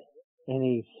okay?" And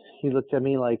he looked at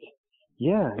me like,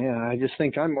 yeah, I just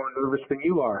think I'm more nervous than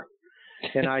you are.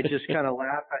 And I just kind of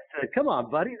laughed. I said, "Come on,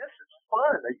 buddy, this is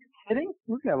fun. Are you kidding?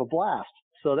 We're going to have a blast."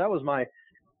 So that was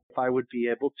if I would be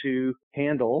able to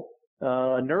handle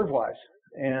nerve-wise.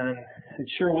 And it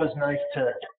sure was nice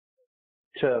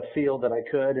to feel that I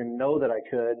could and know that I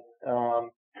could.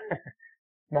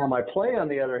 Now my play, on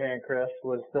the other hand, Chris,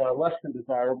 was less than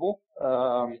desirable.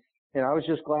 I was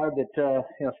just glad that,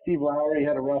 Steve Lowry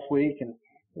had a rough week and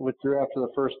withdrew after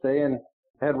the first day, and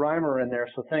I had Reimer in there.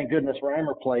 So thank goodness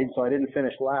Reimer played, so I didn't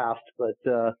finish last. But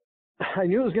I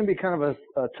knew it was going to be kind of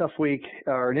a tough week,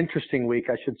 or an interesting week,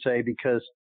 I should say, because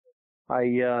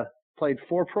I played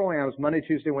 4 Pro-Ams Monday,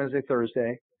 Tuesday, Wednesday,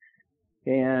 Thursday.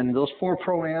 And those 4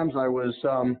 Pro-Ams, I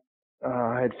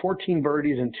had 14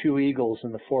 birdies and 2 eagles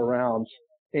in the 4 rounds.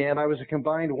 And I was a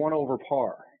combined 1 over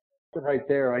par. Right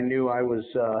there, I knew I was,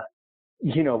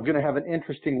 going to have an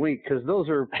interesting week, because those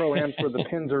are Pro-Ams where the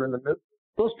pins are in the middle.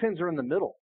 Those pins are in the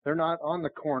middle. They're not on the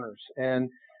corners. And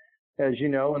as you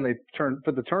know, when they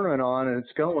put the tournament on and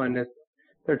it's going,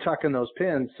 they're tucking those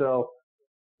pins. So,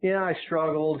 I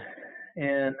struggled,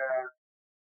 and,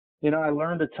 I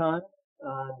learned a ton.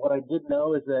 What I did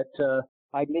know is that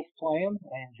I miss playing.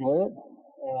 I enjoy it.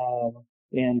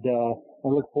 And I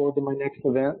look forward to my next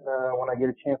event when I get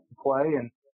a chance to play. And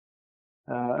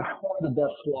one of the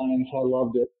best flyings, I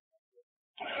loved it,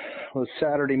 was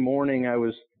Saturday morning. I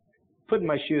was putting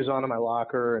my shoes on in my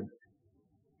locker and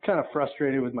kind of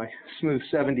frustrated with my smooth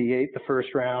 78 the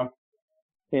first round.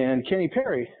 And Kenny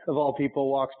Perry, of all people,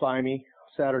 walks by me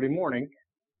Saturday morning,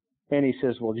 and he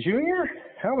says, "Well, Junior,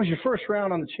 how was your first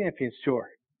round on the Champions Tour?"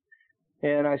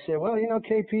 And I said, "Well,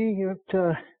 KP,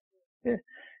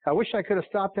 I wish I could have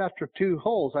stopped after 2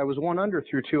 holes. I was 1 under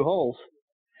through 2 holes."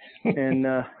 And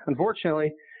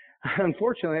unfortunately,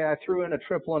 I threw in a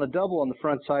triple and a double on the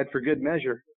front side for good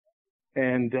measure.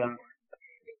 And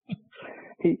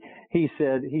he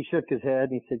said, he shook his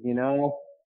head and he said,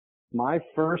 my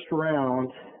first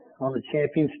round on the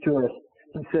Champions Tour,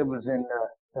 he said, was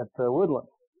at the Woodland.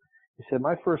 He said,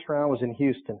 my first round was in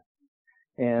Houston.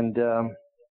 And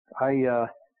I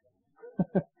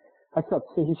thought,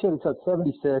 he said it's at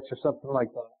 76 or something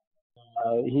like that.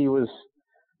 He was,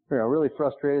 really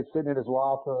frustrated, sitting in his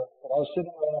locker. And I was sitting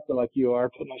right after like you are,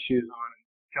 putting my shoes on.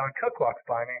 And John Cook walks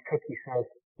by me, and Cookie says,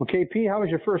 "Well, KP, how was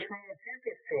your first round of the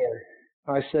Champions Tour?"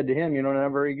 I said to him, not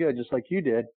very good, just like you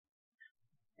did.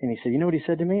 And he said, "You know what he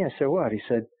said to me?" I said, "What?" He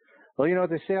said, "Well, you know what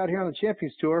they say out here on the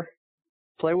Champions Tour,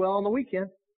 play well on the weekend."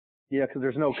 Yeah, because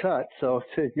there's no cut, so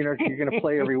you're going to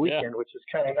play every weekend, which is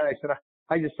kind of nice. And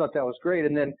I just thought that was great.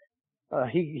 And then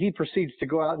he proceeds to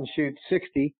go out and shoot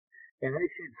 60, and I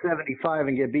shoot 75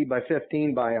 and get beat by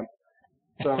 15 by him.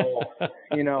 So,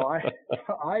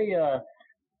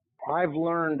 I've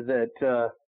learned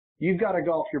that you've got to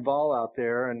golf your ball out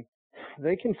there, and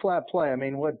they can flat play. I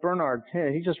mean, what Bernard,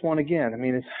 he just won again. I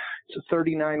mean, it's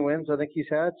 39 wins, I think he's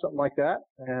had, something like that.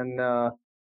 And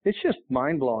it's just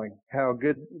mind-blowing how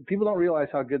good – people don't realize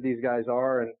how good these guys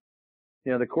are. And,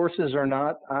 the courses are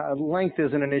not length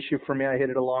isn't an issue for me. I hit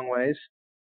it a long ways.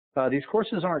 These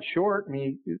courses aren't short. I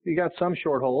mean, you got some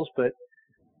short holes, but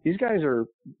these guys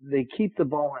they keep the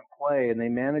ball in play, and they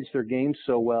manage their game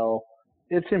so well.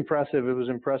 It's impressive. It was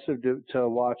impressive to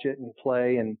watch it and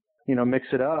play and, mix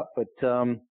it up. But,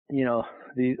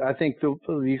 I think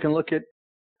you can look at,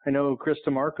 I know Chris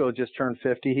DeMarco just turned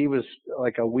 50. He was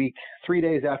like 3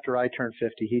 days after I turned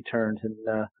 50, he turned,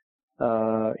 and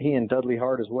he and Dudley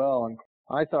Hart as well. And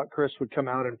I thought Chris would come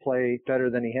out and play better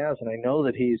than he has. And I know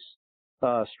that he's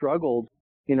struggled,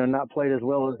 not played as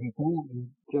well as he could.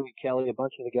 Joey Kelly, a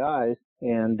bunch of the guys.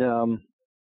 And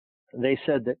they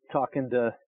said that talking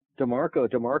to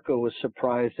DeMarco was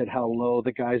surprised at how low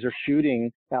the guys are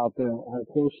shooting out there on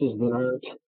courses that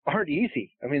aren't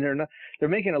easy. I mean, they're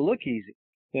making it look easy.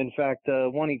 In fact,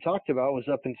 one he talked about was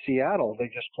up in Seattle. They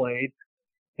just played,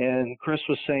 and Chris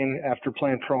was saying after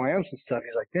playing pro-ams and stuff,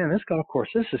 he's like, man, this golf course,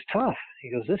 this is tough.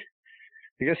 He goes,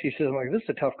 I guess he says, like, this is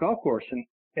a tough golf course.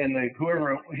 And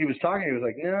whoever he was talking to, he was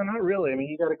like, no, not really. I mean,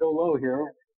 you got to go low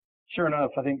here. Sure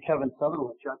enough, I think Kevin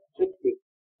Sutherland shot 60.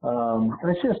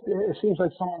 It seems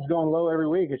like someone's going low every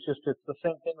week. It's the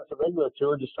same thing as the regular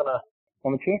tour, just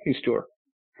on the Champions Tour.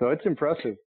 So it's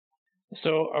impressive.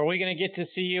 So are we going to get to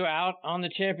see you out on the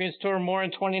Champions Tour more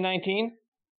in 2019?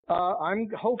 I'm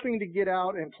hoping to get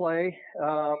out and play.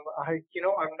 I'm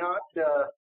not,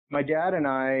 my dad and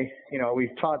I,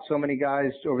 we've taught so many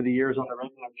guys over the years on the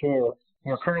regular tour.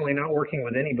 We're currently not working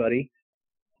with anybody.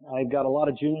 I've got a lot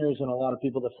of juniors and a lot of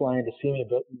people that fly in to see me,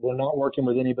 but we're not working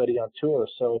with anybody on tour.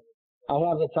 So I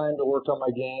have the time to work on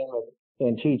my game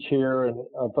and teach here.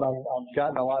 But I've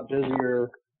gotten a lot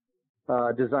busier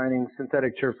designing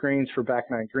synthetic turf greens for Back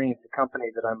Nine Greens, the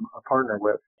company that I'm a partner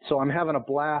with. So I'm having a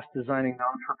blast designing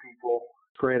those for people.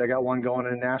 It's great. I got one going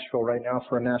in Nashville right now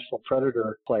for a National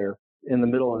Predator player in the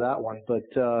middle of that one. But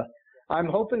I'm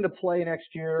hoping to play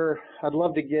next year. I'd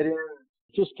love to get in,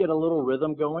 just get a little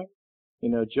rhythm going.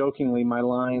 Jokingly, my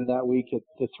line that week at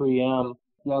the 3M,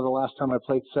 the last time I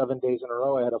played 7 days in a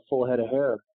row, I had a full head of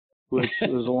hair, which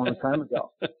was a long time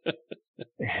ago.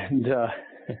 And,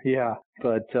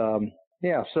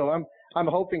 so I'm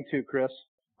hoping to, Chris.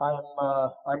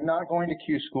 I'm not going to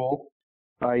Q school.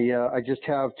 I just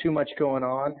have too much going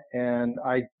on, and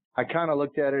I kind of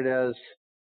looked at it as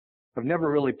I've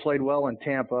never really played well in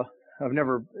Tampa.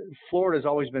 Florida's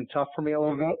always been tough for me a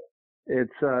little bit.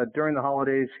 It's during the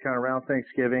holidays, kind of around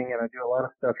Thanksgiving, and I do a lot of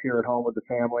stuff here at home with the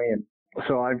family, and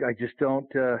so I just don't.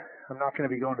 I'm not going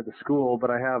to be going to the school,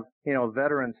 but I have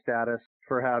veteran status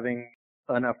for having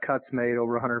enough cuts made,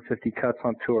 over 150 cuts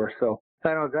on tour. So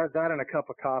I know that and a cup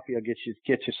of coffee will get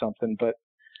you something. But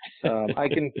I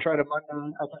can try to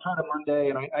Monday,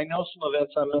 and I know some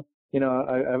events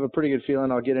I have a pretty good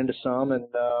feeling I'll get into some, and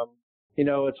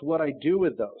it's what I do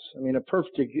with those. I mean, a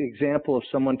perfect example of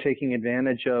someone taking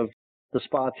advantage of the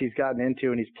spots he's gotten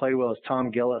into and he's played well is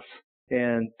Tom Gillis.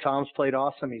 And Tom's played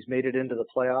awesome. He's made it into the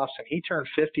playoffs, and he turned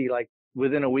 50 like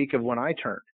within a week of when I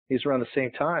turned. He's around the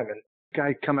same time. And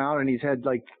guy come out and he's had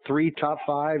like 3 top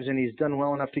 5s, and he's done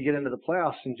well enough to get into the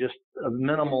playoffs in just a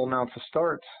minimal amounts of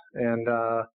starts. And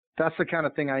that's the kind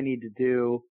of thing I need to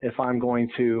do if I'm going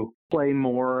to play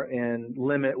more and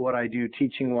limit what I do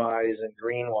teaching-wise and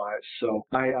green-wise. So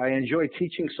I enjoy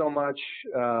teaching so much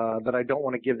that I don't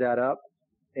want to give that up.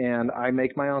 And I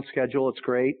make my own schedule. It's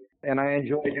great. And I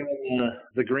enjoy doing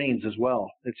the greens as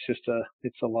well.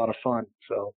 It's a lot of fun.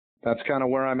 So that's kind of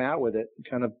where I'm at with it,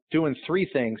 kind of doing 3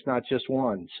 things, not just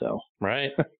one. So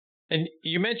right. And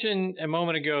you mentioned a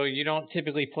moment ago you don't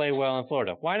typically play well in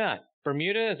Florida. Why not?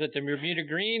 Bermuda? Is it the Bermuda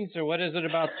greens, or what is it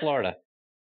about Florida?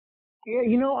 Yeah,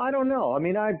 I don't know. I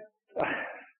mean, I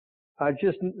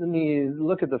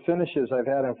look at the finishes I've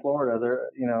had in Florida. There,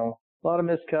 a lot of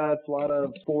miscuts, a lot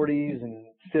of 40s and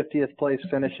 50th place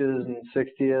finishes and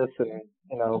 60th, and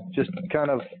just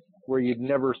kind of where you'd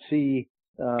never see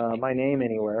my name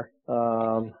anywhere.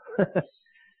 I'm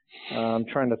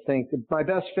trying to think. My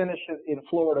best finish in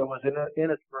Florida was in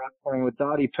Innisbrook, playing with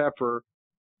Dottie Pepper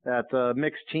at the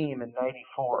mixed team in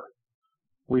 '94.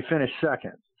 We finished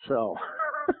second, so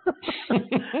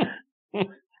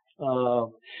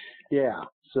yeah.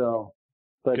 So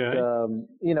But, I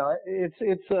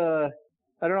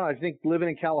don't know. I think living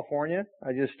in California,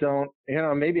 I just don't,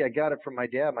 maybe I got it from my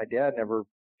dad. My dad he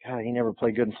never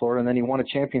played good in Florida. And then he won a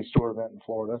Champions Tour event in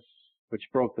Florida, which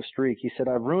broke the streak. He said,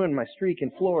 I've ruined my streak in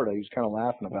Florida. He was kind of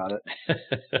laughing about it.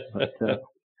 But,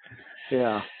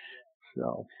 yeah.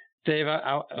 So, Dave,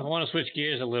 I want to switch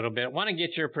gears a little bit. I want to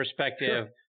get your perspective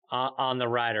on the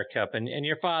Ryder Cup. And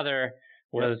your father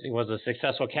was a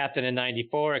successful captain in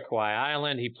 94 at Kauai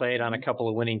Island. He played on a couple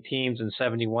of winning teams in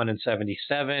 71 and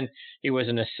 77. He was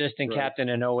an assistant captain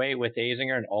in 08 with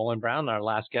Azinger and Olin, Browne, our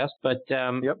last guest. But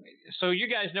so you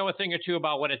guys know a thing or two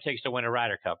about what it takes to win a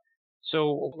Ryder Cup.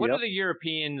 So what are the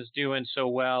Europeans doing so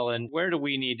well, and where do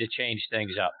we need to change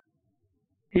things up?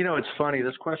 It's funny.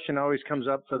 This question always comes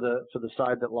up for the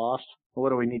side that lost. What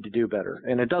do we need to do better?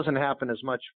 And it doesn't happen as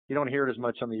much. You don't hear it as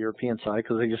much on the European side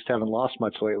because they just haven't lost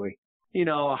much lately.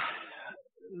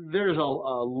 There's a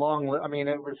long list. I mean,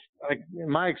 it was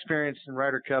my experience in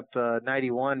Ryder Cup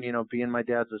 91, being my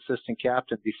dad's assistant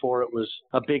captain before it was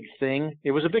a big thing.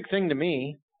 It was a big thing to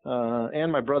me and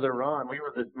my brother Ron. We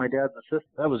were my dad's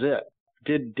assistant. That was it.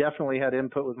 Definitely had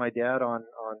input with my dad on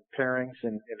pairings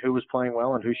and who was playing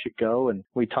well and who should go. And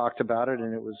we talked about it,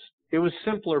 and it was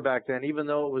simpler back then, even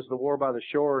though it was the War by the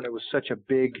Shore and it was such a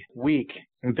big week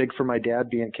and big for my dad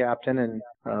being captain and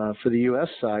for the U.S.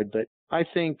 side. But I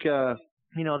think, there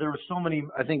were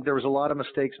I think there was a lot of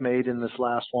mistakes made in this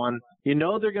last one. They're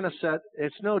going to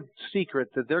it's no secret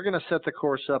that they're going to set the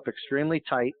course up extremely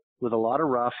tight with a lot of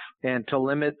rough and to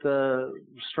limit the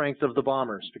strength of the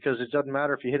bombers, because it doesn't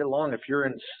matter if you hit it long. If you're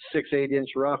in 6-8 inch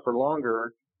rough or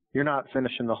longer, you're not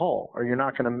finishing the hole, or you're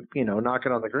not going to, knock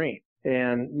it on the green.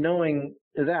 And knowing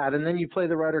that, and then you play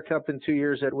the Ryder Cup in 2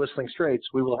 years at Whistling Straits,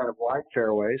 we will have wide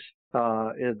fairways.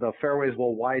 The fairways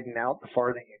will widen out the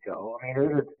farther you go. I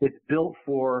mean, it's built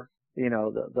for,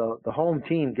 the home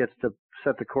team gets to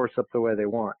set the course up the way they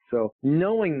want. So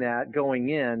knowing that going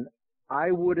in, I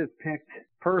would have picked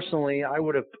a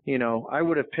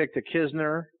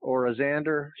Kisner or a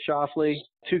Xander Schauffele,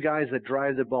 two guys that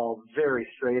drive the ball very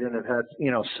straight and have had,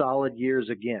 solid years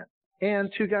again.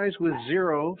 And two guys with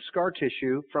zero scar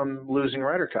tissue from losing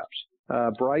Ryder Cups.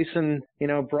 Bryson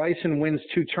wins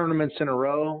 2 tournaments in a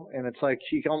row, and it's like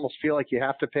you almost feel like you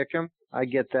have to pick him. I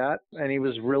get that. And he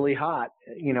was really hot,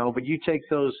 but you take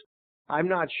those. I'm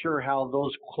not sure how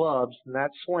those clubs and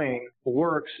that swing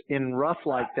works in rough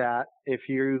like that if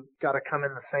you got to come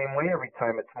in the same way every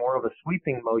time. It's more of a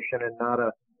sweeping motion and not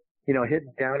a,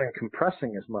 hitting down and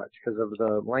compressing as much because of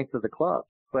the length of the club.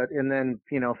 And then,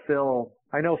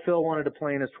 I know Phil wanted to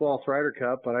play in his 12th Ryder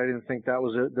Cup, but I didn't think that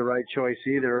was the right choice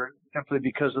either, simply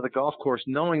because of the golf course,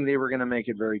 knowing they were going to make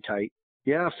it very tight.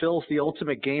 Yeah, Phil's the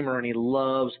ultimate gamer, and he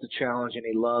loves the challenge, and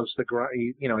he loves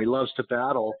he loves to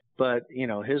battle. But,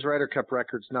 his Ryder Cup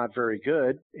record's not very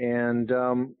good, and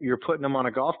you're putting him on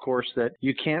a golf course that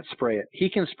you can't spray it. He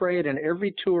can spray it in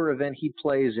every tour event he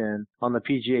plays in on the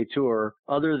PGA Tour,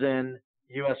 other than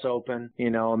U.S. Open,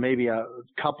 maybe a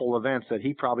couple events that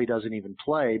he probably doesn't even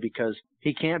play, because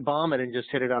he can't bomb it and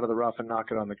just hit it out of the rough and knock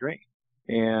it on the green.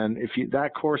 And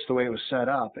that course, the way it was set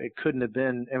up, it couldn't have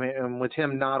been, and with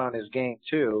him not on his game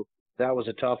too, that was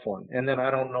a tough one. And then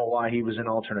I don't know why he was an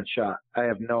alternate shot. I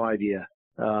have no idea.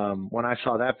 When I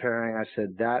saw that pairing, I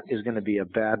said, that is going to be a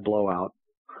bad blowout.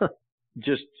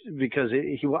 Just because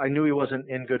I knew he wasn't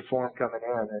in good form coming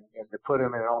in, and to put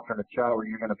him in an alternate shot where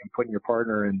you're going to be putting your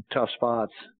partner in tough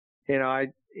spots.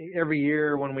 Every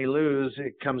year when we lose,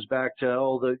 it comes back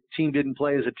to, the team didn't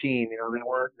play as a team.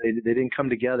 They didn't come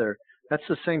together. That's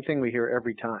the same thing we hear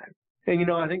every time. And,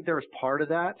 I think there was part of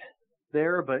that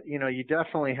there, but, you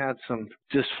definitely had some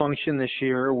dysfunction this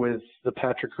year with the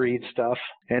Patrick Reed stuff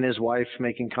and his wife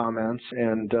making comments.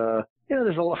 And,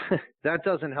 there's a lot that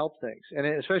doesn't help things. And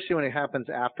especially when it happens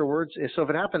afterwards. So if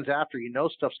it happens after,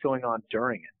 stuff's going on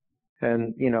during it.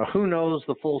 And, who knows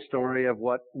the full story of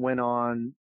what went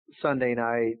on Sunday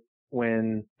night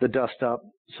when the dust up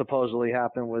supposedly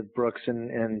happened with Brooks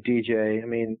and DJ. I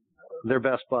mean, they're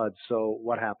best buds. So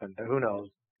what happened? Who knows?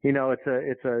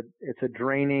 It's a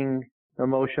draining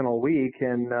emotional week,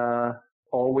 and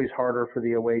always harder for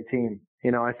the away team.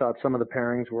 I thought some of the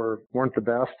pairings weren't the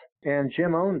best, and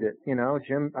Jim owned it.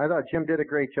 I thought Jim did a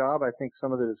great job. I think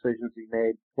some of the decisions he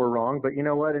made were wrong, but you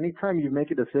know what? Anytime you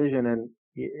make a decision and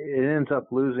it ends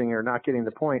up losing or not getting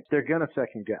the point, they're going to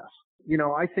second guess.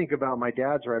 I think about my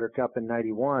dad's Ryder Cup in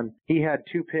 91. He had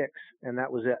 2 picks, and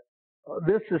that was it.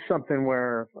 This is something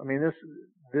where,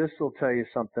 this will tell you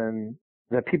something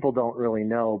that people don't really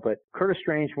know, but Curtis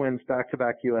Strange wins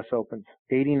back-to-back U.S. Opens,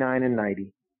 89 and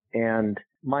 90. And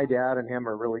my dad and him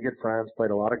are really good friends,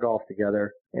 played a lot of golf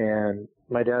together. And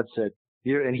my dad said,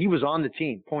 And he was on the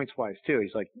team points wise too.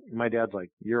 He's like, my dad's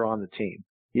like, you're on the team.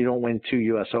 You don't win 2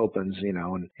 U.S. Opens,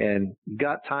 and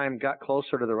got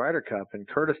closer to the Ryder Cup, and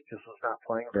Curtis just was not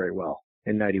playing very well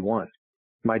in 91.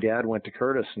 My dad went to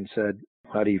Curtis and said,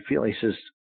 how do you feel? He says,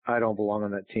 I don't belong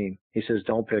on that team. He says,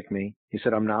 don't pick me. He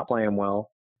said, I'm not playing well.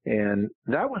 And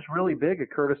that was really big of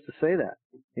Curtis to say that.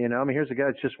 Here's a guy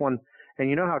that's just won. And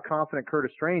you know how confident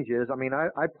Curtis Strange is. I mean,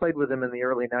 I played with him in the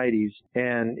early 90s,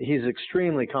 and he's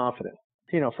extremely confident.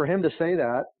 For him to say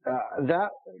that, that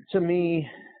to me,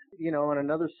 on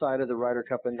another side of the Ryder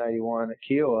Cup in 91 at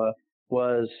Kiowa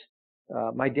was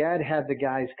my dad had the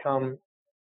guys come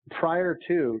prior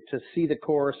to see the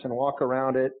course and walk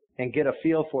around it and get a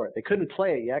feel for it. They couldn't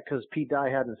play it yet because Pete Dye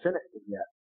hadn't finished it yet.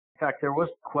 In fact, there was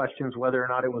questions whether or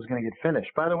not it was going to get finished.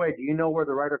 By the way, do you know where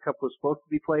the Ryder Cup was supposed to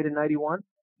be played in 91?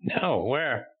 No,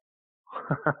 where?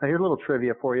 Here's a little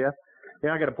trivia for you.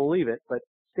 Yeah, I got to believe it, but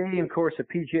stadium course at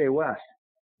PGA West.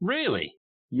 Really?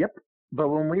 Yep. But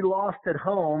when we lost at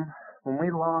home, we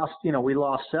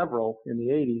lost several in the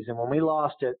 80s, and when we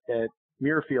lost at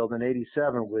Muirfield in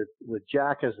 87 with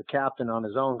Jack as the captain on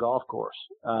his own golf course,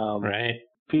 right?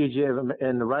 PGA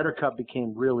and the Ryder Cup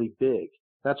became really big.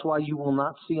 That's why you will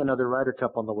not see another Ryder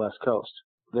Cup on the West Coast.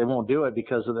 They won't do it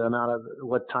because of the amount of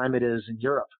what time it is in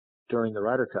Europe during the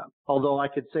Ryder Cup. Although I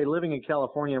could say living in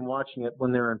California and watching it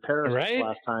when they were in Paris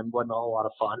last time wasn't a whole lot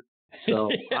of fun. So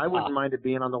yeah. I wouldn't mind it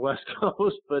being on the West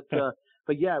Coast, but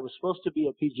yeah, it was supposed to be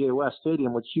at PGA West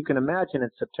Stadium, which you can imagine in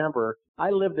September. I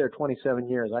lived there 27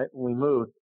 years. We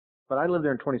moved, but I lived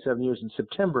there in 27 years, and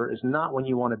September is not when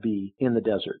you want to be in the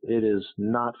desert. It is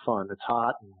not fun. It's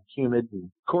hot and humid,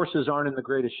 and courses aren't in the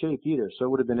greatest shape either, so it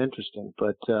would have been interesting.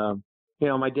 But,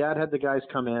 my dad had the guys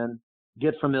come in,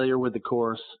 get familiar with the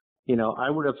course. I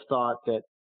would have thought that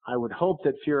I would hope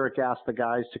that Furyk asked the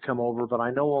guys to come over, but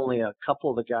I know only a couple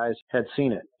of the guys had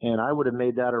seen it, and I would have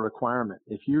made that a requirement.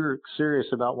 If you're serious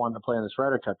about wanting to play in this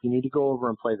Ryder Cup, you need to go over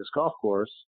and play this golf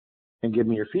course and give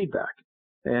me your feedback.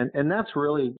 And that's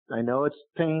really, I know it's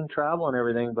pain, travel and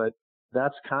everything, but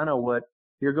that's kind of what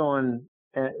you're going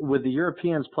with the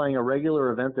Europeans playing a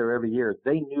regular event there every year.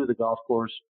 They knew the golf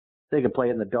course. They could play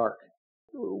it in the dark.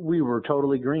 We were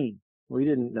totally green. We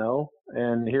didn't know.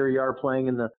 And here you are playing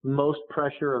in the most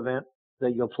pressure event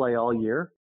that you'll play all year.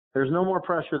 There's no more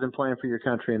pressure than playing for your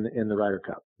country in the Ryder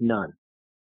Cup. None.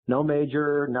 No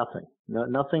major, nothing.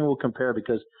 Nothing will compare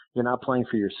because you're not playing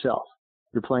for yourself.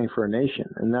 You're playing for a nation.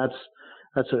 And that's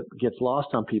what gets lost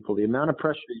on people. The amount of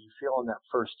pressure you feel on that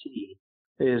first tee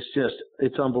is just,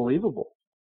 it's unbelievable.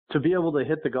 To be able to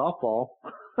hit the golf ball,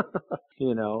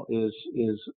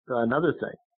 is another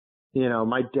thing.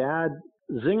 My dad,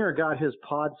 Zinger got his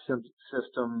pod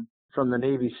system from the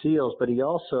Navy SEALs, but he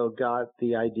also got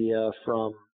the idea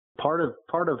from part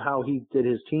of how he did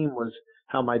his team was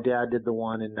how my dad did the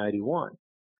one in 91,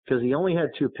 because he only had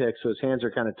 2 picks, so his hands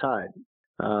are kind of tied.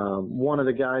 One of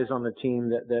the guys on the team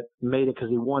that made it because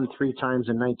he won 3 times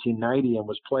in 1990 and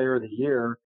was player of the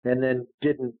year and then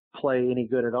didn't play any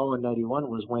good at all in 91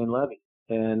 was Wayne Levy.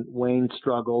 And Wayne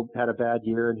struggled, had a bad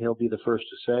year, and he'll be the first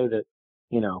to say that,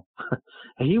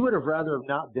 he would have rather have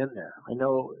not been there. I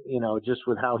know, just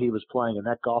with how he was playing, and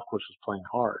that golf course was playing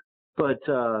hard. But,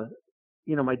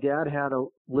 my dad had a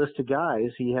list of guys.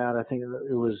 He had, I think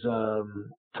it was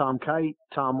Tom Kite,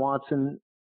 Tom Watson,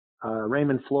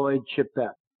 Raymond Floyd, Chip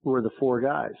Beck were the 4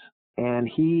 guys. And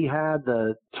he had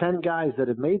the 10 guys that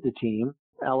had made the team,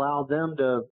 allowed them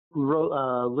to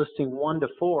listing 1 to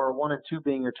 4, 1 and 2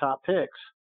 being your top picks,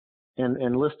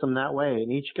 and list them that way.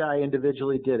 And each guy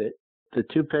individually did it. The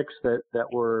 2 picks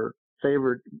that were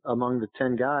favored among the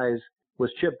 10 guys was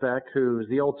Chip Beck, who's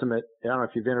the ultimate. I don't know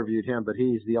if you've interviewed him, but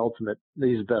he's the ultimate.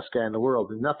 He's the best guy in the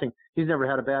world. And he's never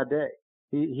had a bad day.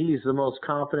 He's the most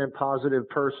confident, positive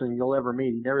person you'll ever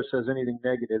meet. He never says anything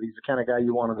negative. He's the kind of guy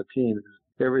you want on the team.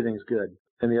 Everything's good.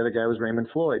 And the other guy was Raymond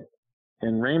Floyd.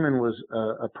 And Raymond was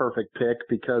a perfect pick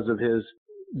because of his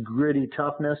gritty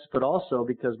toughness, but also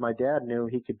because my dad knew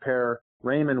he could pair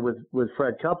Raymond with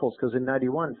Fred Couples, because in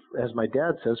 91, as my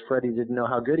dad says, Freddie didn't know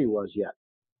how good he was yet.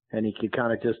 And he could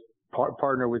kind of just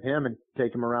partner with him and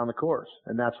take him around the course.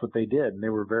 And that's what they did. And they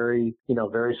were very,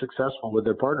 very successful with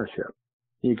their partnership.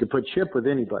 You could put Chip with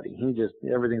anybody.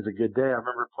 Everything's a good day. I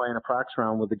remember playing a practice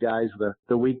round with the guys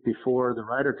the week before the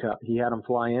Ryder Cup. He had them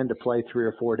fly in to play 3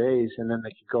 or 4 days, and then they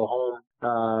could go home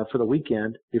for the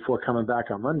weekend before coming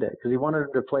back on Monday, because he wanted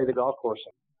them to play the golf course.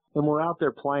 And we're out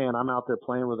there playing. I'm out there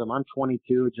playing with him. I'm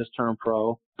 22, just turned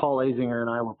pro. Paul Azinger and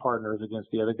I were partners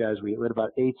against the other guys. We had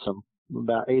about 8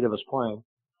 of us playing.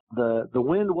 The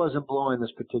wind wasn't blowing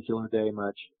this particular day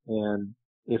much, and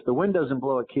if the wind doesn't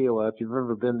blow at Kiowa, if you've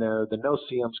ever been there, the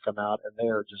no-see-ums come out, and they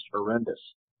are just horrendous.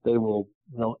 They will,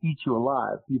 eat you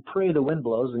alive. You pray the wind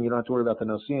blows, and you don't have to worry about the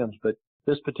no-see-ums. But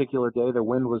this particular day, the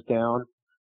wind was down,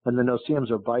 and the no-see-ums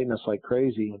are biting us like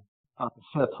crazy. And off the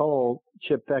fifth hole,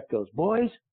 Chip Beck goes, "Boys,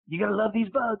 you got to love these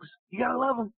bugs. You got to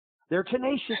love them. They're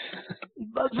tenacious. These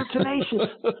bugs are tenacious."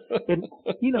 And,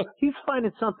 he's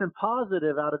finding something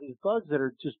positive out of these bugs that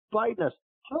are just biting us,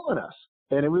 killing us.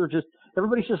 And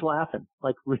everybody's just laughing.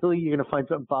 Like, really? You're going to find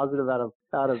something positive out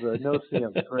of the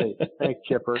no-see-ums? Great. Thanks,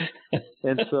 Chipper.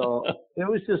 And so it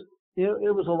was just,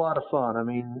 it was a lot of fun. I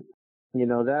mean,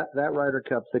 that Ryder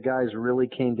Cup, the guys really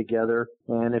came together.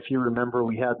 And if you remember,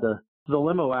 we had the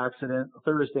limo accident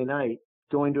Thursday night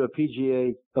going to a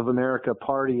PGA of America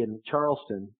party in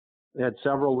Charleston. They had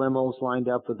several limos lined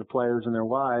up with the players and their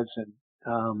wives,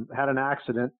 and had an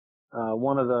accident.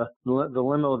 One of the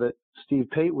limo that Steve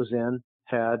Pate was in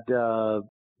had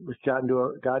got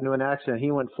into an accident.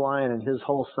 He went flying, and his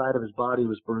whole side of his body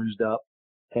was bruised up,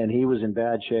 and he was in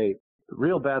bad shape. The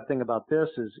real bad thing about this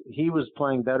is he was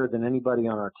playing better than anybody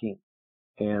on our team.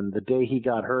 And the day he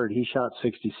got hurt, he shot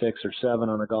 66 or 7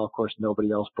 on a golf course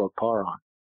nobody else broke par on.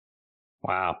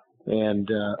 Wow. And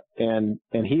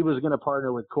he was going to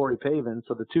partner with Corey Pavin,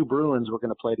 so the two Bruins were going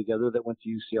to play together that went to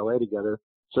UCLA together.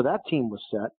 So that team was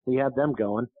set. We had them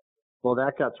going. Well,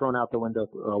 that got thrown out the window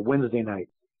Wednesday night.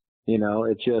 It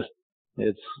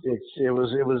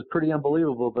was pretty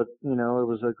unbelievable, but it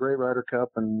was a great Ryder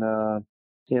Cup, and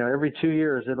every 2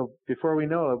 years before we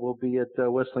know it, we'll be at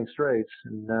Whistling Straits,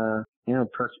 and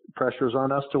pressure's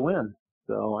on us to win.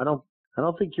 So I don't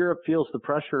think Europe feels the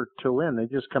pressure to win. They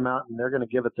just come out and they're going to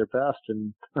give it their best,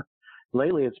 and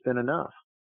lately it's been enough.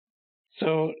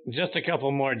 So just a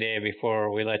couple more, Dave,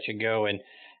 before we let you go. And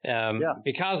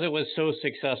because it was so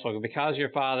successful, because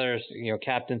your father's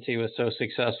captaincy was so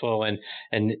successful, and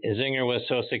Zinger was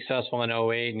so successful in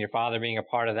 08, and your father being a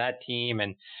part of that team,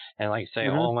 and like I say,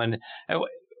 Olin,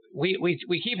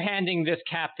 we keep handing this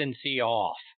captaincy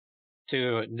off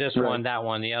to this one, that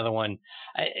one, the other one.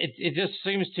 It just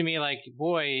seems to me like,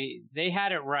 boy, they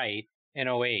had it right in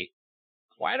 08.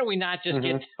 Why do we not just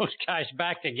get those guys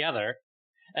back together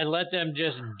and let them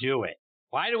just do it?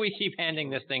 Why do we keep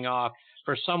handing this thing off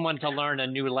for someone to learn a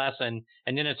new lesson,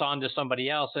 and then it's on to somebody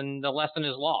else, and the lesson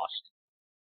is lost?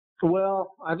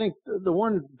 Well, I think the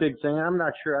one big thing, I'm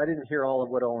not sure, I didn't hear all of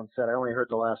what Olin said. I only heard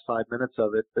the last 5 minutes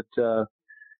of it, but,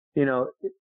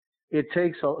 it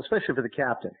takes, especially for the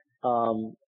captain,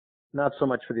 not so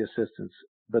much for the assistants,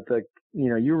 but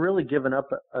you're really giving up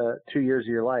 2 years of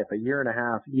your life, a year and a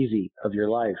half easy of your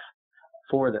life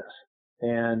for this.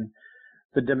 And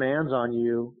the demands on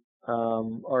you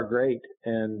are great.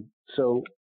 And so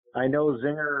I know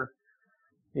Zinger,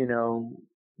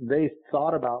 they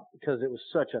thought about, because it was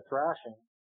such a thrashing,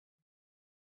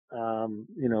 I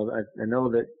know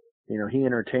that, he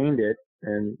entertained it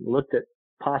and looked at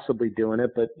possibly doing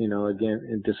it, but, again,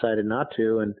 and decided not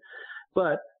to.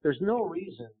 But there's no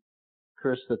reason,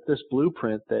 Chris, that this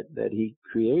blueprint that he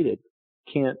created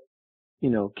can't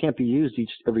be used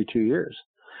every 2 years.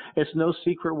 It's no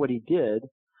secret what he did,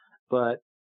 but,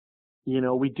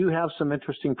 we do have some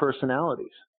interesting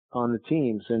personalities on the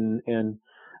teams. And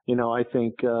I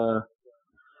think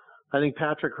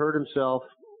Patrick hurt himself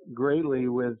greatly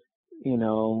with,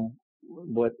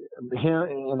 what him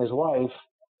and his wife,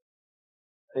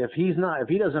 if he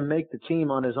doesn't make the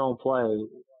team on his own play,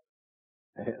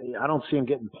 I don't see him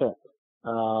getting picked.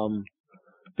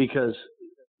 Because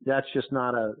that's just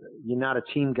you're not a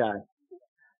team guy.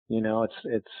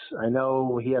 I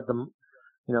know he had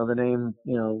the name,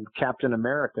 Captain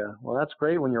America. Well, that's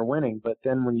great when you're winning, but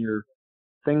then when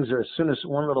as soon as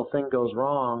one little thing goes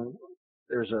wrong,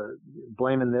 there's a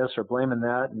blaming this or blaming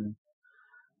that. And,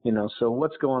 so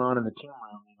what's going on in the team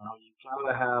room? You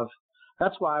gotta have,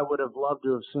 that's why I would have loved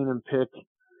to have seen him pick,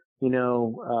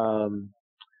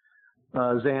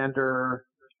 Xander,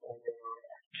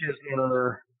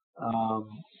 Kisner,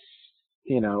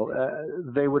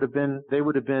 they would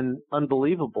have been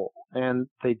unbelievable, and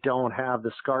they don't have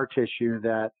the scar tissue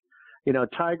that,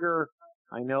 Tiger,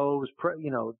 I know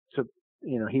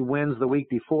he wins the week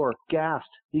before, gassed.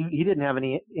 He didn't have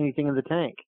anything in the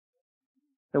tank,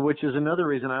 which is another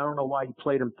reason I don't know why he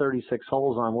played him 36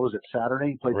 holes on, what was it,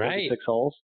 Saturday? He played 36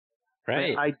 holes.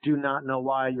 Right. I do not know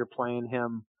why you're playing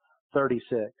him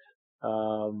 36.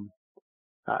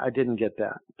 I didn't get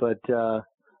that, but,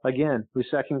 again, we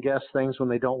second guess things when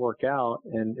they don't work out,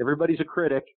 and everybody's a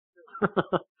critic.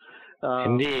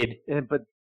 Indeed. But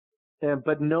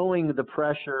knowing the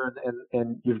pressure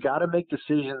and you've got to make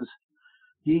decisions,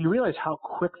 you realize how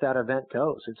quick that event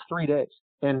goes. It's 3 days.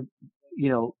 And,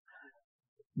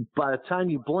 by the time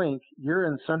you blink, you're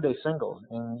in Sunday singles,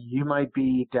 and you might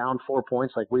be down 4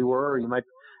 points like we were, or you might.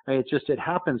 I mean, it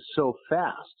happens so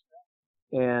fast.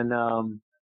 And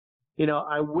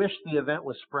I wish the event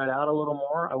was spread out a little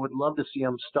more. I would love to see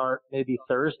them start maybe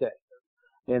Thursday,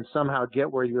 and somehow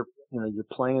get where you're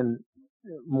playing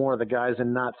more of the guys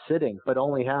and not sitting, but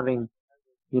only having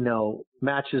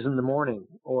matches in the morning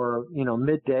or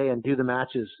midday, and do the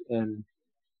matches, and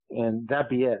that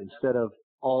be it, instead of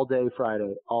all day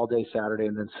Friday, all day Saturday,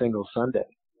 and then single Sunday.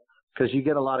 Because you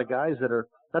get a lot of guys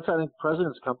that's, I think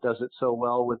President's Cup does it so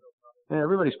well with,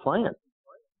 everybody's playing.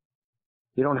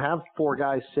 You don't have 4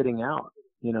 guys sitting out,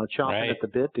 chomping at the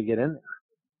bit to get in there.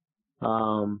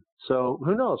 So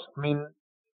who knows? I mean,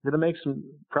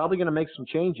 probably going to make some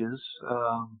changes.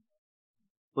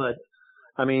 But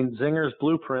I mean, Zinger's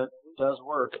blueprint does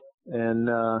work. And,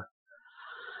 I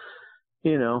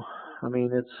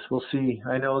mean, we'll see.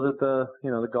 I know that the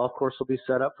golf course will be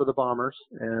set up for the Bombers,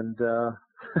 and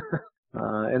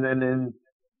and then in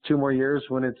 2 more years,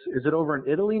 when is it over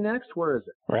in Italy next? Where is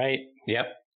it? Right. Yep.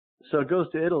 So it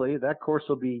goes to Italy. That course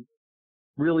will be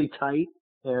really tight,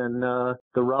 and the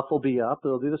rough will be up.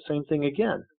 It'll do the same thing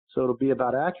again. So it'll be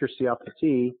about accuracy off the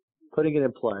tee, putting it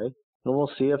in play, and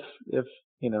we'll see if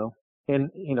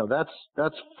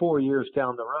that's 4 years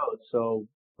down the road. So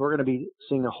we're going to be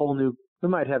seeing a whole new. We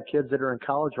might have kids that are in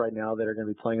college right now that are going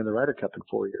to be playing in the Ryder Cup in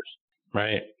 4 years.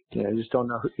 Right. You just don't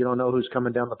know. You don't know who's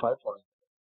coming down the pipeline.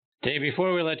 Dave,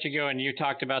 before we let you go, and you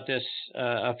talked about this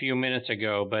a few minutes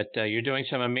ago, but you're doing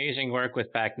some amazing work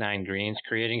with back nine greens,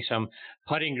 creating some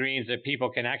putting greens that people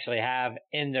can actually have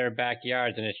in their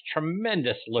backyards, and it's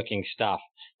tremendous looking stuff.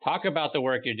 Talk about the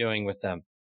work you're doing with them.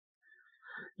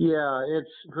 Yeah,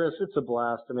 Chris, it's a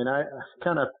blast. I mean, I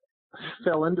kind of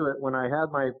fell into it when I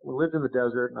lived in the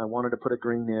desert, and I wanted to put a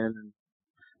green in, and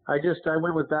I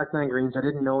went with back nine greens. I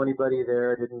didn't know anybody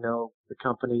there. I didn't know the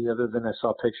company other than I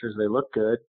saw pictures. They looked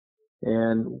good.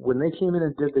 And when they came in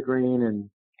and did the green and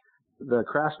the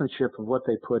craftsmanship of what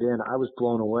they put in, I was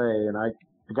blown away. And I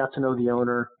got to know the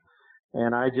owner,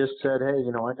 and I just said, hey,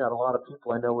 I got a lot of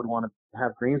people I know would want to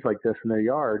have greens like this in their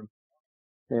yard.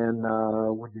 And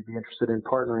would you be interested in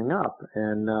partnering up?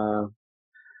 And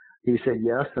he said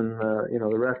yes. And,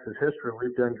 the rest is history.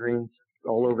 We've done greens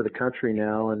all over the country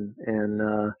now. And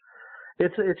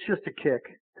it's just a kick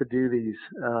to do these.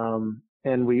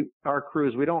 And our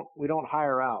crews, we don't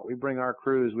hire out. We bring our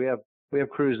crews. We have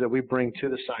crews that we bring to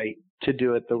the site to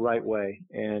do it the right way.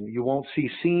 And you won't see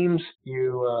seams.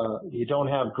 You don't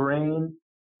have grain.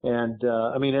 And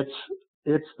I mean,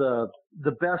 it's the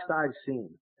best I've seen.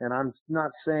 And I'm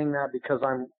not saying that because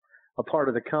I'm a part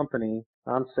of the company.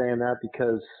 I'm saying that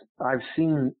because I've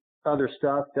seen other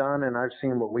stuff done, and I've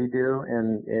seen what we do,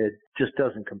 and it just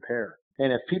doesn't compare.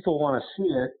 And if people want to see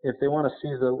it, if they want to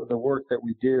see the work that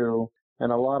we do,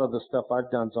 and a lot of the stuff I've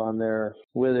done's on there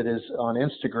with it is on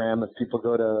Instagram. If people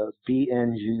go to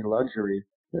BNG Luxury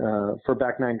for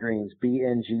back nine greens,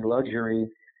 BNG Luxury,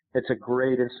 it's a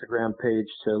great Instagram page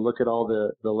to look at all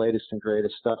the latest and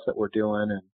greatest stuff that we're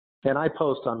doing. And I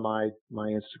post on my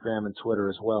Instagram and Twitter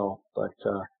as well. But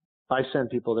I send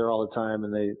people there all the time,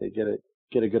 and they get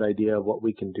a good idea of what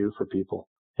we can do for people.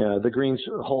 The greens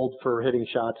hold for hitting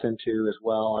shots into as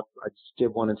well. I just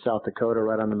did one in South Dakota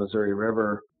right on the Missouri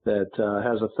River that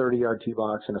has a 30-yard tee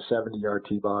box and a 70-yard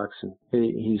tee box, and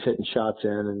he's hitting shots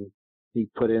in, and he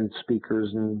put in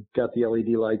speakers and got the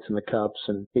LED lights in the cups,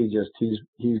 and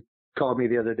he called me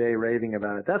the other day raving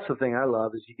about it. That's the thing I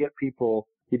love is you get people,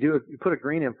 you put a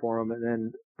green in for them, and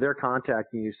then they're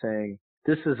contacting you saying,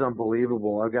 "This is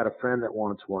unbelievable. I've got a friend that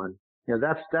wants one."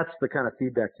 That's the kind of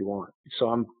feedback you want. So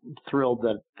I'm thrilled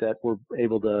that we're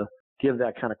able to give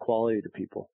that kind of quality to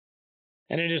people.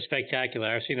 And it is spectacular.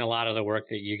 I've seen a lot of the work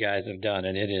that you guys have done,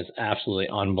 and it is absolutely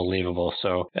unbelievable.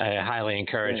 So I highly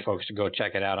encourage folks to go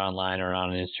check it out online or on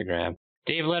Instagram.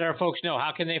 Dave, let our folks know,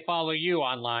 how can they follow you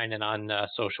online and on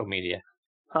social media?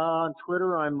 On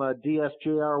Twitter, I'm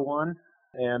DSJR1,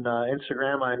 and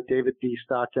Instagram, I'm David B.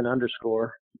 Stockton _.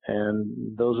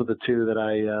 And those are the two that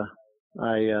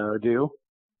I do.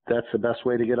 That's the best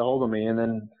way to get a hold of me. And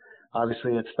then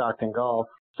obviously at Stockton Golf,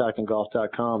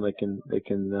 StocktonGolf.com, they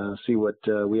can see what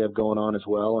we have going on as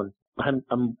well. And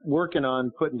I'm working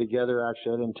on putting together,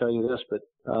 actually, I didn't tell you this, but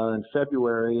in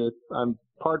February, I'm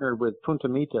partnered with Punta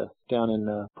Mita down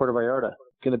in Puerto Vallarta.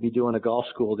 Going to be doing a golf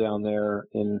school down there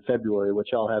in February, which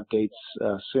I'll have dates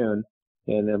soon.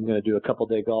 And I'm going to do a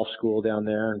couple-day golf school down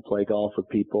there and play golf with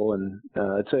people. And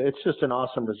it's just an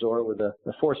awesome resort with the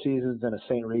Four Seasons and a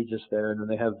St. Regis there. And then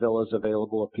they have villas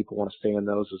available if people want to stay in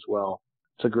those as well.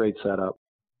 It's a great setup.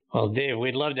 Well, Dave,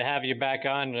 we'd love to have you back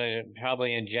on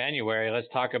probably in January. Let's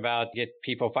talk about, get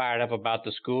people fired up about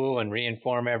the school and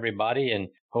reinform everybody, and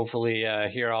hopefully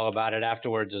hear all about it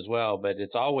afterwards as well. But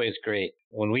it's always great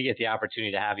when we get the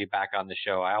opportunity to have you back on the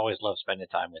show. I always love spending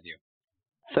time with you.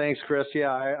 Thanks, Chris.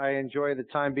 Yeah, I enjoy the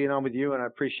time being on with you, and I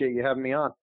appreciate you having me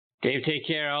on. Dave, take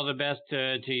care. All the best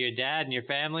to your dad and your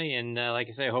family. And like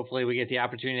I say, hopefully we get the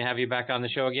opportunity to have you back on the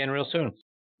show again real soon.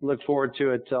 Look forward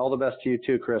to it. All the best to you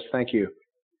too, Chris. Thank you.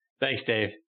 Thanks, Dave.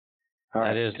 All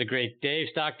right. That is the great Dave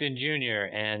Stockton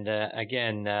Jr. And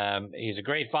again, he's a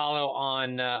great follow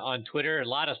on Twitter. A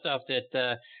lot of stuff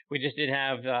that we just didn't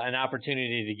have an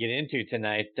opportunity to get into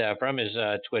tonight from his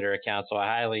Twitter account. So I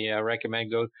highly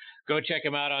recommend go check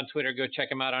him out on Twitter. Go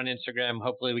check him out on Instagram.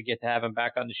 Hopefully we get to have him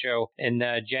back on the show in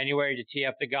January to tee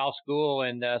up the golf school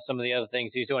and some of the other things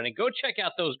he's doing. And go check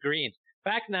out those greens,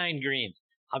 back nine greens.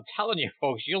 I'm telling you,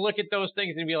 folks, you'll look at those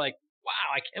things and be like,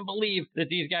 wow, I can't believe that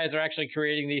these guys are actually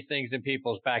creating these things in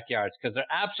people's backyards, because they're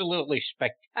absolutely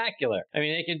spectacular. I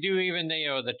mean, they can do even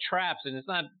the traps, and it's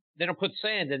not, they don't put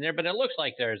sand in there, but it looks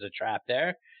like there's a trap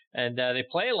there, and they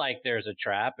play like there's a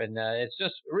trap, and it's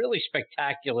just really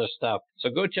spectacular stuff.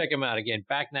 So go check them out again.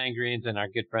 Back Nine Greens and our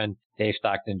good friend Dave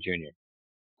Stockton Jr.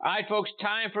 All right, folks,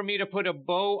 time for me to put a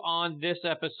bow on this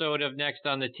episode of Next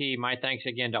on the Tee. My thanks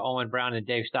again to Olin, Browne, and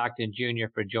Dave Stockton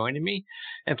Jr. for joining me.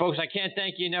 And, folks, I can't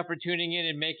thank you enough for tuning in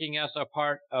and making us a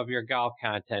part of your golf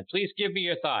content. Please give me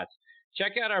your thoughts.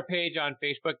 Check out our page on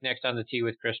Facebook, Next on the Tee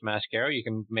with Chris Mascaro. You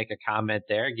can make a comment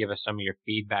there, give us some of your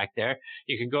feedback there.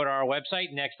 You can go to our website,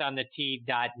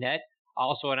 nextonthetee.net.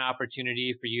 Also an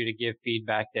opportunity for you to give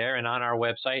feedback there. And on our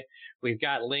website, we've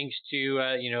got links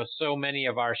to, so many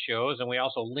of our shows. And we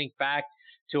also link back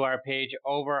to our page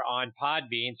over on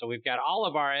Podbean. So we've got all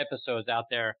of our episodes out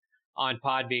there on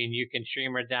Podbean. You can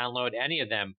stream or download any of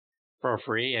them for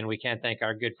free. And we can't thank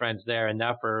our good friends there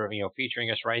enough for,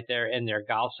 featuring us right there in their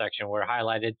golf section. We're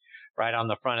highlighted right on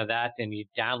the front of that. And you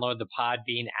download the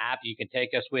Podbean app. You can take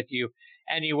us with you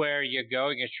anywhere you go.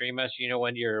 You can stream us,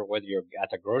 whether you're at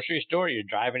the grocery store, you're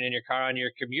driving in your car on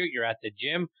your commute, you're at the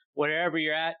gym, wherever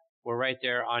you're at, we're right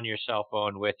there on your cell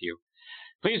phone with you.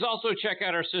 Please also check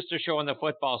out our sister show on the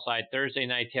football side, Thursday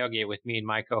Night Tailgate, with me and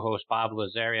my co-host Bob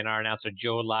Lazari and our announcer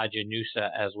Joe Lajanusa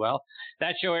as well.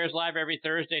 That show airs live every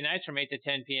Thursday nights from 8 to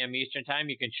 10 p.m. Eastern Time.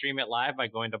 You can stream it live by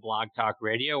going to Blog Talk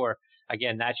Radio, or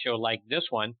again, that show, like this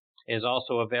one, is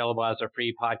also available as a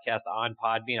free podcast on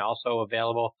Podbean, also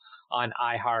available on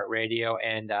iHeartRadio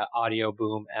and Audio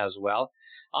Boom as well.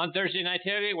 On Thursday Night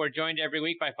Tailgate, we're joined every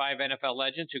week by 5 NFL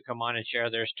legends who come on and share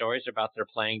their stories about their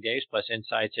playing days, plus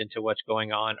insights into what's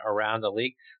going on around the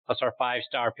league, plus our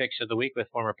 5-star picks of the week with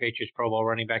former Patriots Pro Bowl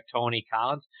running back Tony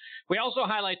Collins. We also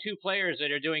highlight 2 players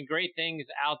that are doing great things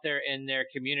out there in their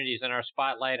communities in our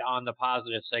Spotlight on the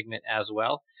Positive segment as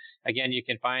well. Again, you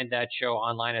can find that show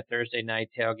online at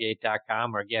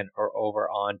ThursdayNightTailgate.com or over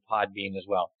on Podbean as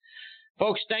well.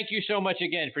 Folks, thank you so much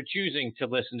again for choosing to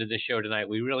listen to this show tonight.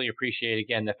 We really appreciate,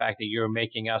 again, the fact that you're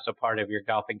making us a part of your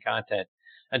golfing content.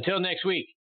 Until next week,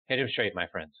 hit 'em straight, my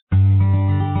friends.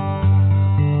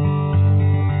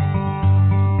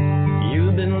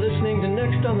 You've been listening to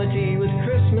Next on the Tee with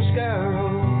Chris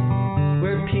Mascaro,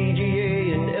 where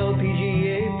PGA and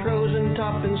LPGA pros and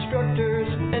top instructors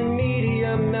and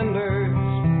media members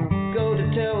go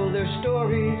to tell their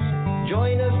stories.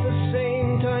 Join us the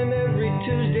same time every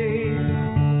Tuesday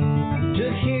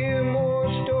to hear more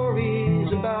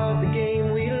stories about the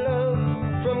game we love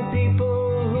from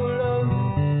people who love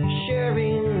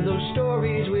sharing those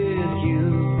stories with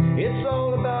you. It's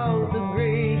all about the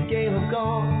great game of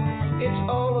golf. It's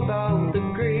all about the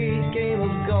great game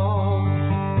of golf.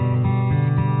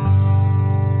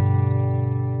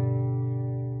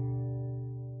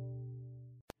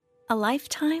 A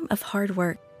lifetime of hard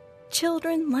work,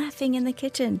 children laughing in the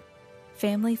kitchen,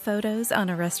 family photos on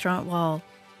a restaurant wall,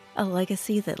 a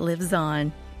legacy that lives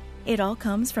on. It all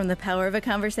comes from the power of a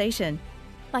conversation,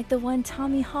 like the one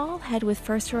Tommy Hall had with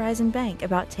First Horizon Bank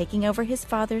about taking over his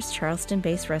father's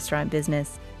Charleston-based restaurant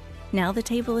business. Now the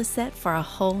table is set for a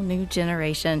whole new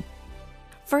generation.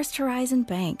 First Horizon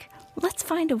Bank. Let's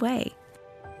find a way.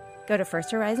 Go to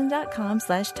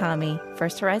firsthorizon.com/Tommy.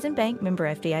 First Horizon Bank, member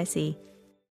FDIC.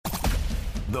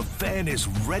 The fan is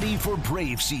ready for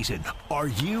Brave season. Are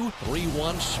you?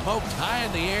 3-1 smoked high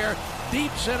in the air,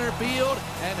 deep center field,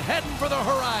 and heading for the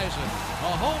horizon.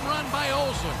 A home run by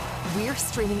Olsen. We're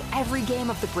streaming every game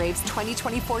of the Braves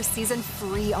 2024 season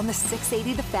free on the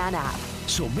 680 The Fan app.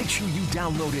 So make sure you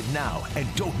download it now and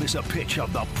don't miss a pitch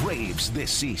of the Braves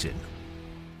this season.